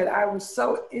knowing that I was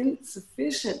so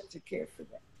insufficient to care for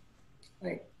them.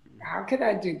 Like, how could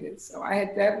I do this? So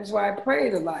that was why I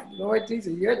prayed a lot. Lord, these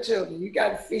are your children. You got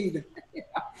to feed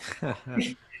them.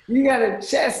 You got to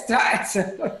chastise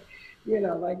them,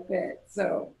 like that.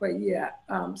 So, but yeah,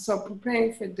 so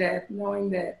preparing for death, knowing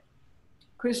that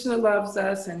Krishna loves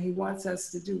us and he wants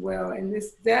us to do well. And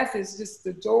this death is just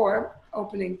the door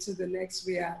opening to the next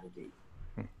reality.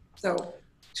 So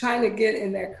trying to get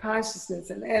in that consciousness.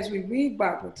 And as we read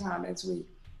Bhagavatam, as we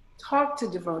talk to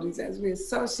devotees, as we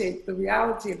associate, the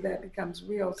reality of that becomes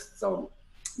real, so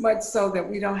much so that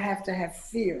we don't have to have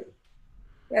fear.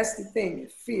 That's the thing,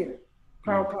 is fear.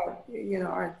 Prabhupada,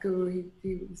 our guru,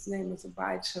 his name was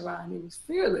Abhay Charan. He was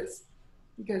fearless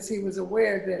because he was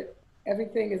aware that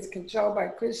everything is controlled by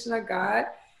Krishna, God,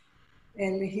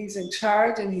 and he's in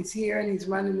charge, and he's here, and he's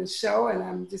running the show, and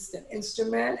I'm just an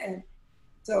instrument. And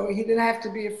so he didn't have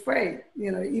to be afraid.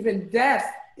 Even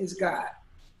death is God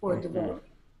for a devotee.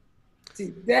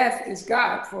 See, death is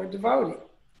God for a devotee.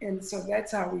 And so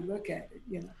that's how we look at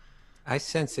it, I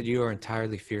sense that you are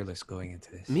entirely fearless going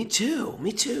into this. Me too.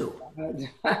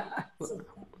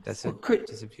 That's a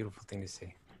beautiful thing to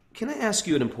see. Can I ask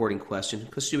you an important question?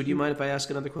 Kaustubha, do you mind if I ask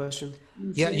another question?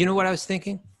 Yeah, you know what I was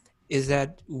thinking? Is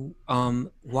that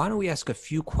why don't we ask a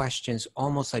few questions,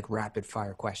 almost like rapid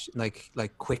fire questions,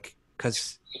 like quick,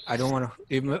 because I don't want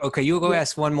to. Okay, you go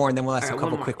ask one more, and then we'll ask a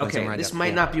couple quick ones. Okay, this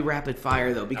might not be rapid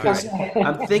fire though, because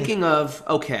I'm thinking of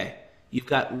you've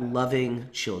got loving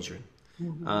children,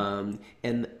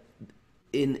 and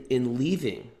in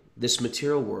leaving this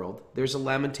material world, there's a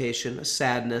lamentation, a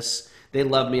sadness. They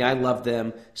love me, I love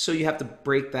them. So you have to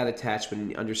break that attachment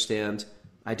and understand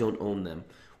I don't own them.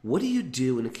 What do you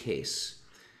do in a case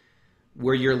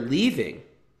where you're leaving,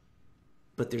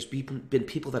 but there's been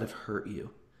people that have hurt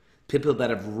you, people that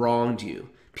have wronged you,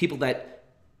 people that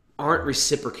aren't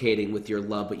reciprocating with your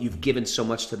love, but you've given so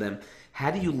much to them. How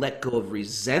do you let go of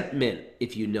resentment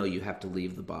if you know you have to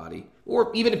leave the body?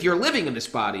 Or even if you're living in this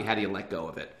body, how do you let go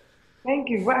of it? Thank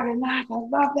you, Raghunath. I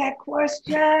love that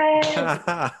question.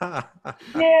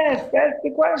 Yes, that's the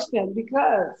question.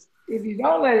 Because if you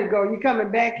don't let it go, you're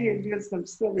coming back here and doing some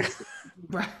silly stuff.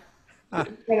 Right.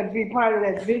 It's going to be part of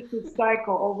that vicious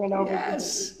cycle over and over again.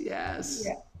 Yes.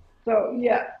 Yeah. So,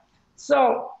 yeah.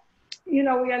 So, you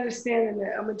know, we understand in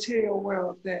the material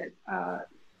world that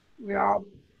we're all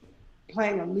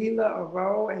playing a Leela, a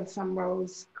role, and some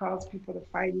roles cause people to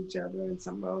fight each other, and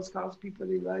some roles cause people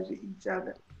to love each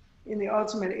other. In the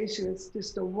ultimate issue, it's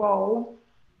just a role,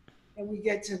 and we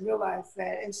get to realize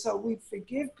that. And so we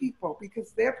forgive people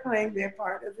because they're playing their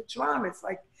part of the drama. It's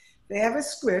like they have a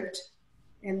script,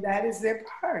 and that is their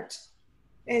part.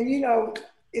 And, you know,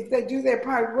 if they do their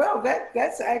part well,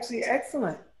 that's actually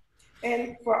excellent.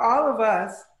 And for all of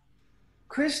us,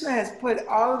 Krishna has put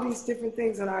all of these different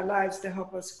things in our lives to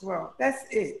help us grow. That's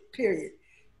it, period.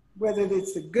 Whether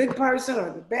it's the good person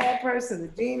or the bad person, the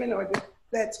demon, or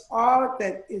that's all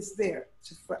that is there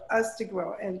for us to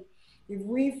grow. And if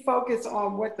we focus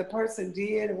on what the person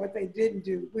did and what they didn't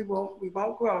do, we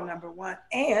won't grow, number one.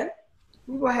 And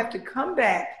we will have to come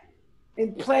back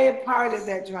and play a part of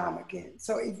that drama again.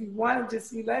 So if you want to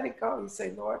just, you let it go. You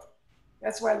say, Lord,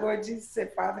 that's why Lord Jesus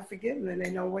said, Father, forgive them, and they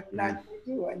know what not to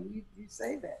do. And you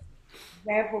say that.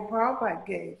 Example Prabhupada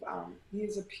gave, he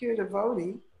is a pure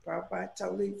devotee, Prabhupada,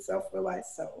 totally self-realized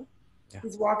soul. Yeah.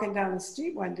 He's walking down the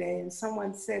street one day and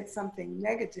someone said something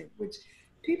negative, which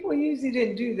people usually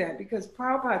didn't do that because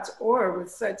Prabhupada's aura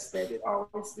was such that it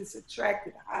always just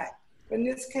attracted high. But in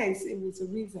this case, it was a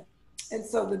reason. And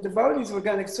so the devotees were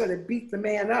going to sort of beat the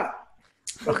man up.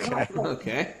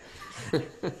 Okay.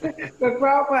 But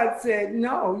Prabhupada said,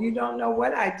 no, you don't know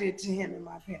what I did to him in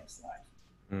my past life.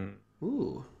 Mm.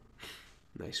 Ooh,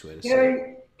 nice way to say it.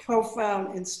 Very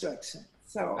profound instruction.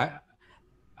 So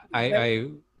I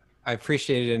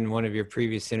appreciated in one of your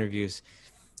previous interviews,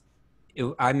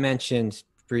 I mentioned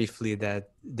briefly that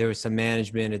there was some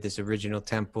management at this original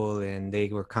temple and they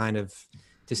were kind of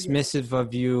dismissive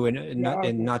of you and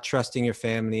not trusting your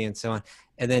family and so on.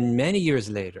 And then many years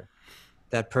later,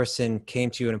 that person came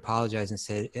to you and apologized and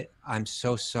said, I'm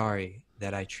so sorry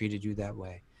that I treated you that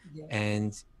way. Yeah.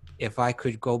 And if I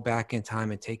could go back in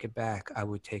time and take it back, I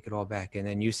would take it all back. And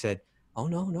then you said, oh,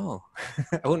 no.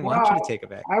 I wouldn't want you to take it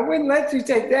back. I wouldn't let you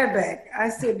take that back. I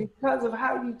said, because of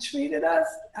how you treated us,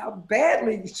 how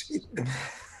badly you treated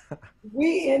us,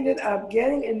 we ended up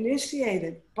getting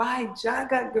initiated by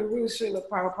Jagat Guru Srila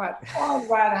Prabhupada on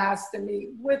Radhastami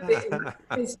with the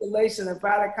installation of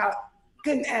Radha.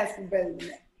 Couldn't ask for better than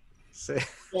that.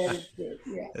 That is good.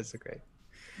 Yeah. That's great.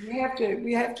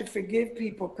 We have to forgive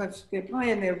people because they're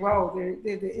playing their role.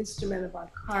 They're the instrument of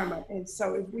our karma. And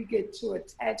so if we get too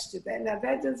attached to that, now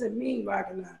that doesn't mean,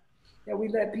 Raghunath, that we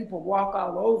let people walk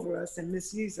all over us and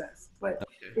misuse us. But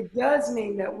it does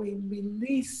mean that we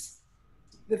release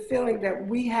the feeling that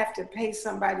we have to pay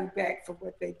somebody back for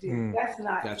what they did. That's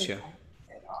not gotcha.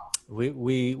 At all.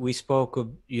 We spoke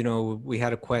of, we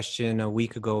had a question a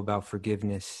week ago about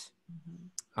forgiveness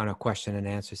on a question and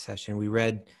answer session. We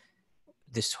read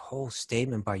this whole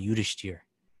statement by Yudhishthira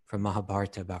from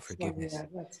Mahabharata about forgiveness. Yeah,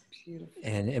 that's beautiful.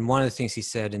 And one of the things he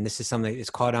said, and this is something that's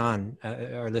caught on,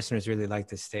 our listeners really like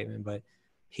this statement, but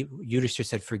Yudhishthira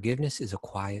said, forgiveness is a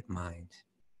quiet mind,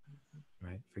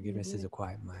 right? Forgiveness is a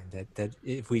quiet mind. That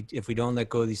if we don't let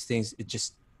go of these things, it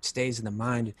just stays in the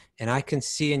mind. And I can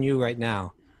see in you right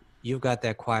now, you've got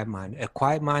that quiet mind, a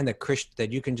quiet mind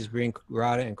that you can just bring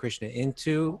Radha and Krishna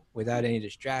into without any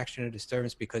distraction or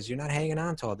disturbance because you're not hanging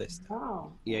on to all this stuff.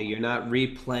 Oh. Yeah, you're not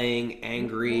replaying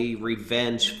angry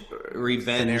revenge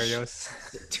scenarios,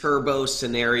 turbo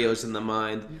scenarios in the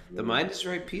mind. The mind is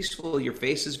very peaceful. Your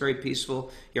face is very peaceful.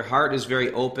 Your heart is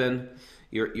very open.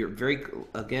 You're very,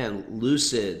 again,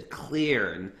 lucid,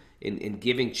 clear, and in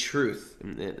giving truth.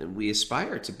 And we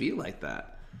aspire to be like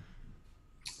that.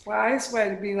 Well, I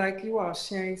aspire to be like you all,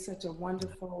 sharing such a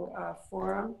wonderful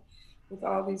forum with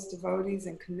all these devotees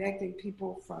and connecting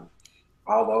people from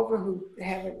all over who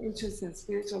have an interest in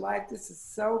spiritual life. This is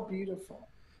so beautiful.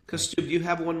 Kaustubha, do you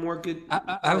have one more good?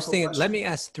 I was thinking, let me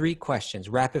ask 3 questions,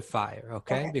 rapid fire,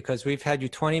 okay? Because we've had you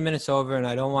 20 minutes over, and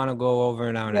I don't want to go over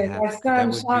an hour and a half. My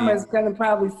son Shama is going to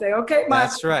probably say, okay, Mom.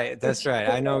 That's right.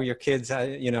 I know your kids,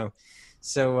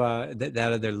 so that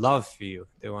out of their love for you,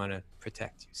 they want to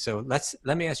protect you. So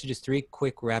let me ask you just 3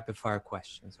 quick rapid fire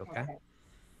questions, okay?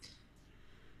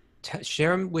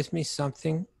 Share with me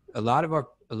something. A lot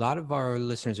of our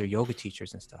listeners are yoga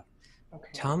teachers and stuff. Okay.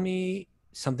 Tell me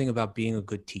something about being a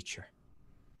good teacher.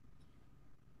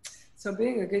 So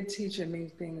being a good teacher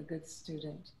means being a good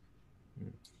student.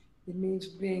 It means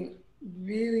being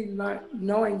really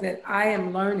knowing that I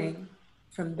am learning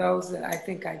from those that I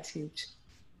think I teach.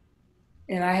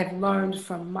 And I have learned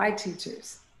from my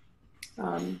teachers.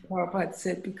 Prabhupada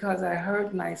said, because I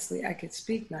heard nicely, I could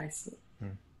speak nicely.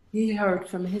 He heard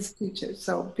from his teachers.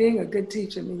 So being a good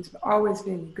teacher means always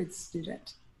being a good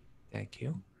student. Thank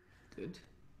you. Good.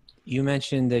 You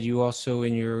mentioned that you also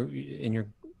in your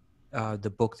the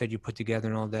book that you put together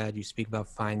and all that, you speak about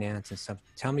finance and stuff.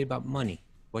 Tell me about money.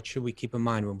 What should we keep in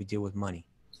mind when we deal with money?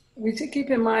 We should keep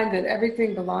in mind that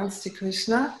everything belongs to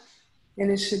Krishna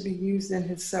and it should be used in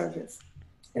his service.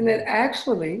 And that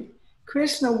actually,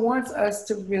 Krishna wants us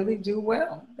to really do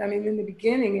well. I mean, in the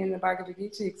beginning, in the Bhagavad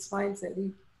Gita, he explains that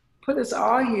he put us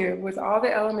all here with all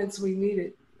the elements we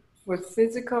needed for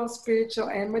physical, spiritual,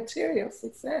 and material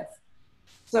success.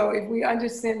 So if we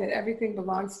understand that everything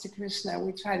belongs to Krishna,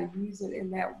 we try to use it in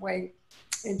that way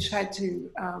and try to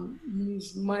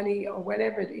use money or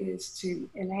whatever it is to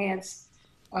enhance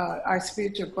our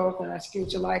spiritual growth and our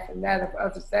spiritual life and that of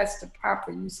others. That's the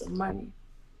proper use of money.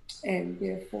 And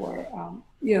therefore,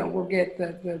 we'll get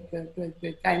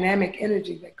the dynamic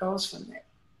energy that goes from that.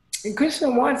 And Krishna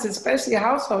wants, especially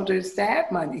householders, to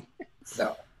have money.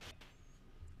 So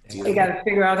we got to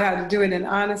figure out how to do it in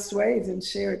honest ways and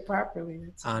share it properly.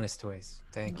 That's honest ways.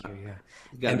 Thank you. Yeah.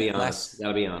 You gotta be honest.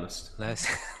 Gotta be honest.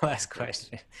 Last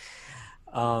question.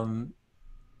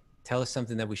 Tell us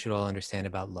something that we should all understand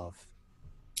about love.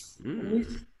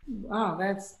 Wow,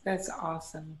 that's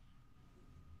awesome.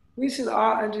 We should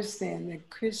all understand that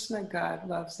Krishna, God,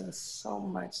 loves us so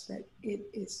much that it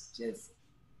is just,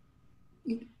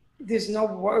 there's no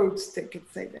words that could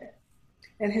say that.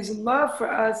 And his love for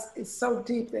us is so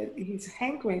deep that he's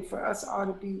hankering for us all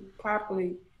to be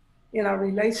properly in our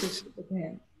relationship with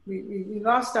him. We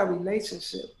lost our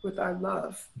relationship with our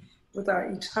love, with our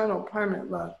eternal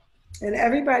permanent love. And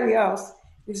everybody else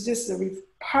is just a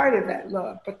part of that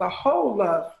love. But the whole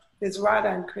love is Radha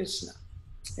and Krishna.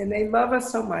 And they love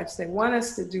us so much. They want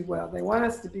us to do well. They want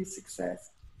us to be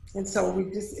success. And so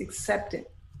we just accept it.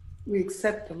 We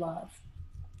accept the love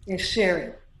and share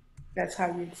it. That's how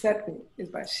you accept it, is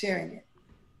by sharing it.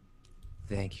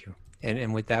 Thank you.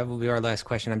 And with that will be our last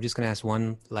question. I'm just going to ask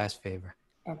one last favor.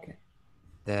 Okay.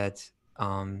 That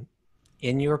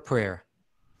in your prayer,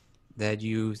 that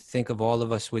you think of all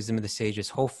of us, Wisdom of the Sages,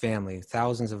 whole family,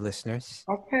 thousands of listeners.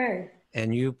 Okay.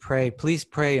 And you pray, please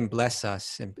pray and bless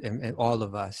us and all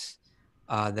of us,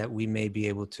 that we may be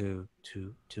able to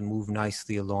move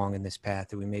nicely along in this path,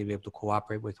 that we may be able to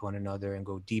cooperate with one another and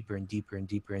go deeper and deeper and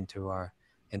deeper into our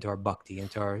bhakti,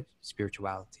 into our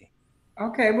spirituality.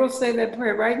 Okay, we'll say that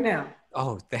prayer right now.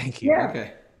 Oh, thank you. Yeah.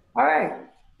 Okay. All right.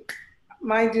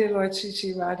 My dear Lord Shri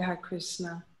Shri Radha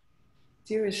Krishna,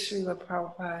 dearest Srila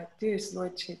Prabhupada, dearest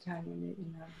Lord Chaitanya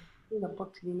Nityananda, Srila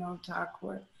Bhakti-yogi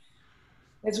Thakur,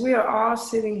 as we are all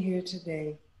sitting here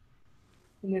today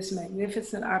in this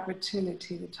magnificent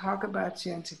opportunity to talk about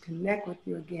you and to connect with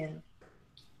you again,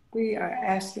 we are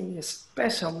asking your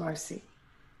special mercy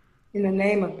in the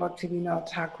name of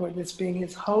Bhakti-yogi Thakur, this being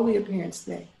his holy appearance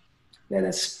day, that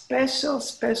a special,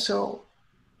 special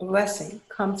blessing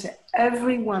come to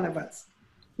every one of us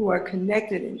who are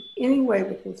connected in any way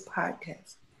with this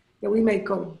podcast, that we may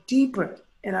go deeper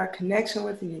in our connection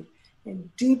with you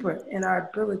and deeper in our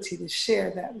ability to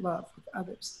share that love with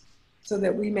others, so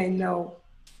that we may know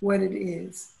what it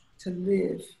is to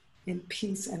live in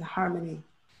peace and harmony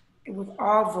with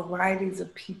all varieties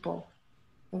of people.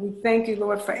 And we thank you,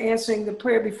 Lord, for answering the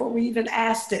prayer before we even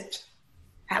asked it.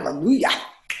 Hallelujah.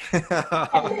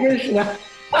 What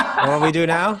do we do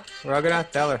now? Raghunath,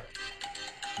 tell her.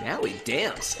 Now we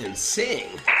dance and sing.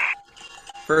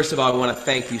 First of all, I want to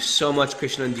thank you so much,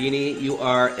 Krsnanandini. You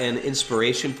are an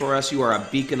inspiration for us. You are a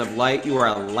beacon of light. You are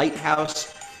a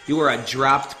lighthouse. You are a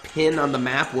dropped pin on the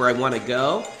map where I want to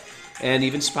go. And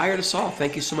you've inspired us all.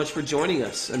 Thank you so much for joining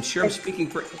us. I'm sure I'm speaking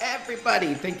for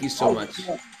everybody. Thank you so much.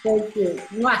 Thank you.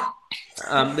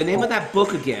 The name of that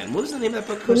book again. What was the name of that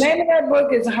book? The name of that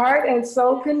book is Heart and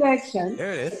Soul Connection.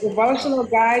 There it is. A devotional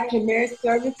guide to marriage,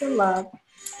 service, and love.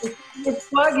 It's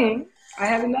plugging. I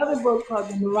have another book called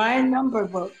the Narayan Number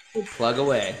Book. Plug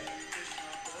away.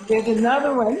 There's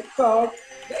another one called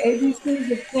the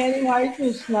ABCs of Chanting Hare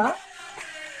Krishna.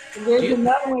 And there's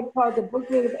another one called the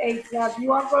Booklet of Eight. Now, if you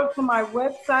want to go to my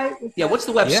website, what's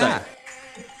the website? Yeah.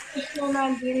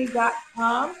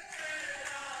 Krsnanandini.com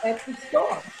at the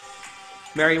store.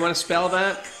 Mary, you want to spell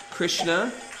that?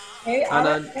 Krishna?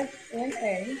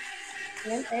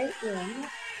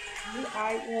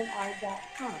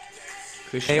 KRSNANANDINI.com.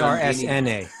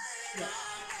 Krsnanandini.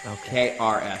 Krsna. Okay.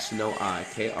 KRS, no I.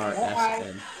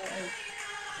 KRSN.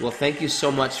 Well, thank you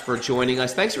so much for joining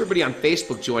us. Thanks everybody on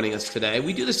Facebook joining us today.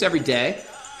 We do this every day,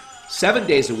 7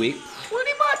 days a week,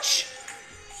 pretty much.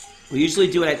 We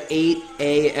usually do it at 8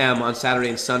 a.m. on Saturday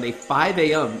and Sunday, 5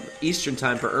 a.m. Eastern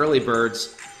time for early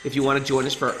birds. If you want to join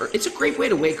us it's a great way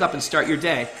to wake up and start your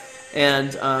day.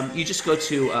 And you just go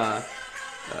to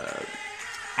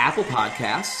Apple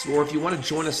Podcasts, or if you want to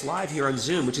join us live here on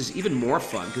Zoom, which is even more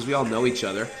fun because we all know each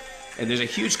other, and there's a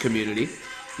huge community.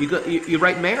 You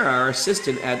write Mara, our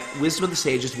assistant, at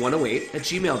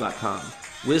wisdomofthesages108@gmail.com.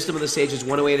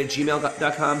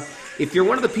 Wisdomofthesages108@gmail.com. If you're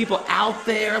one of the people out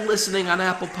there listening on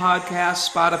Apple Podcasts,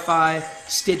 Spotify,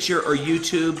 Stitcher, or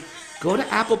YouTube, go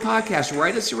to Apple Podcasts,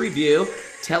 write us a review,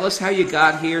 tell us how you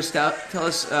got here, tell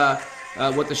us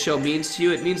what the show means to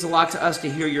you. It means a lot to us to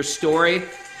hear your story.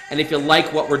 And if you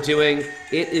like what we're doing,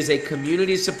 it is a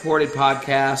community-supported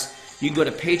podcast. You can go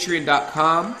to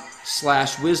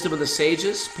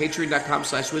patreon.com/wisdomofthesages,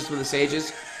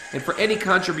 patreon.com/wisdomofthesages. And for any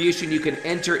contribution, you can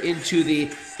enter into the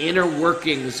inner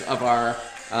workings of our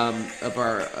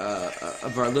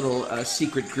little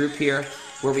secret group here,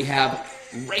 where we have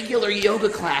regular yoga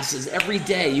classes every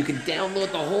day. You can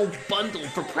download the whole bundle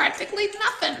for practically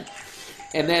nothing.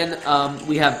 And then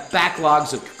we have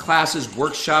backlogs of classes,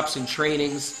 workshops, and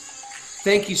trainings.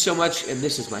 Thank you so much. And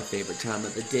this is my favorite time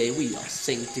of the day. We all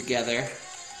sing together.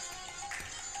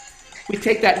 We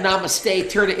take that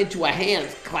namaste, turn it into a hand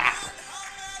clap.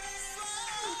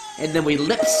 And then we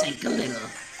lip sync a little.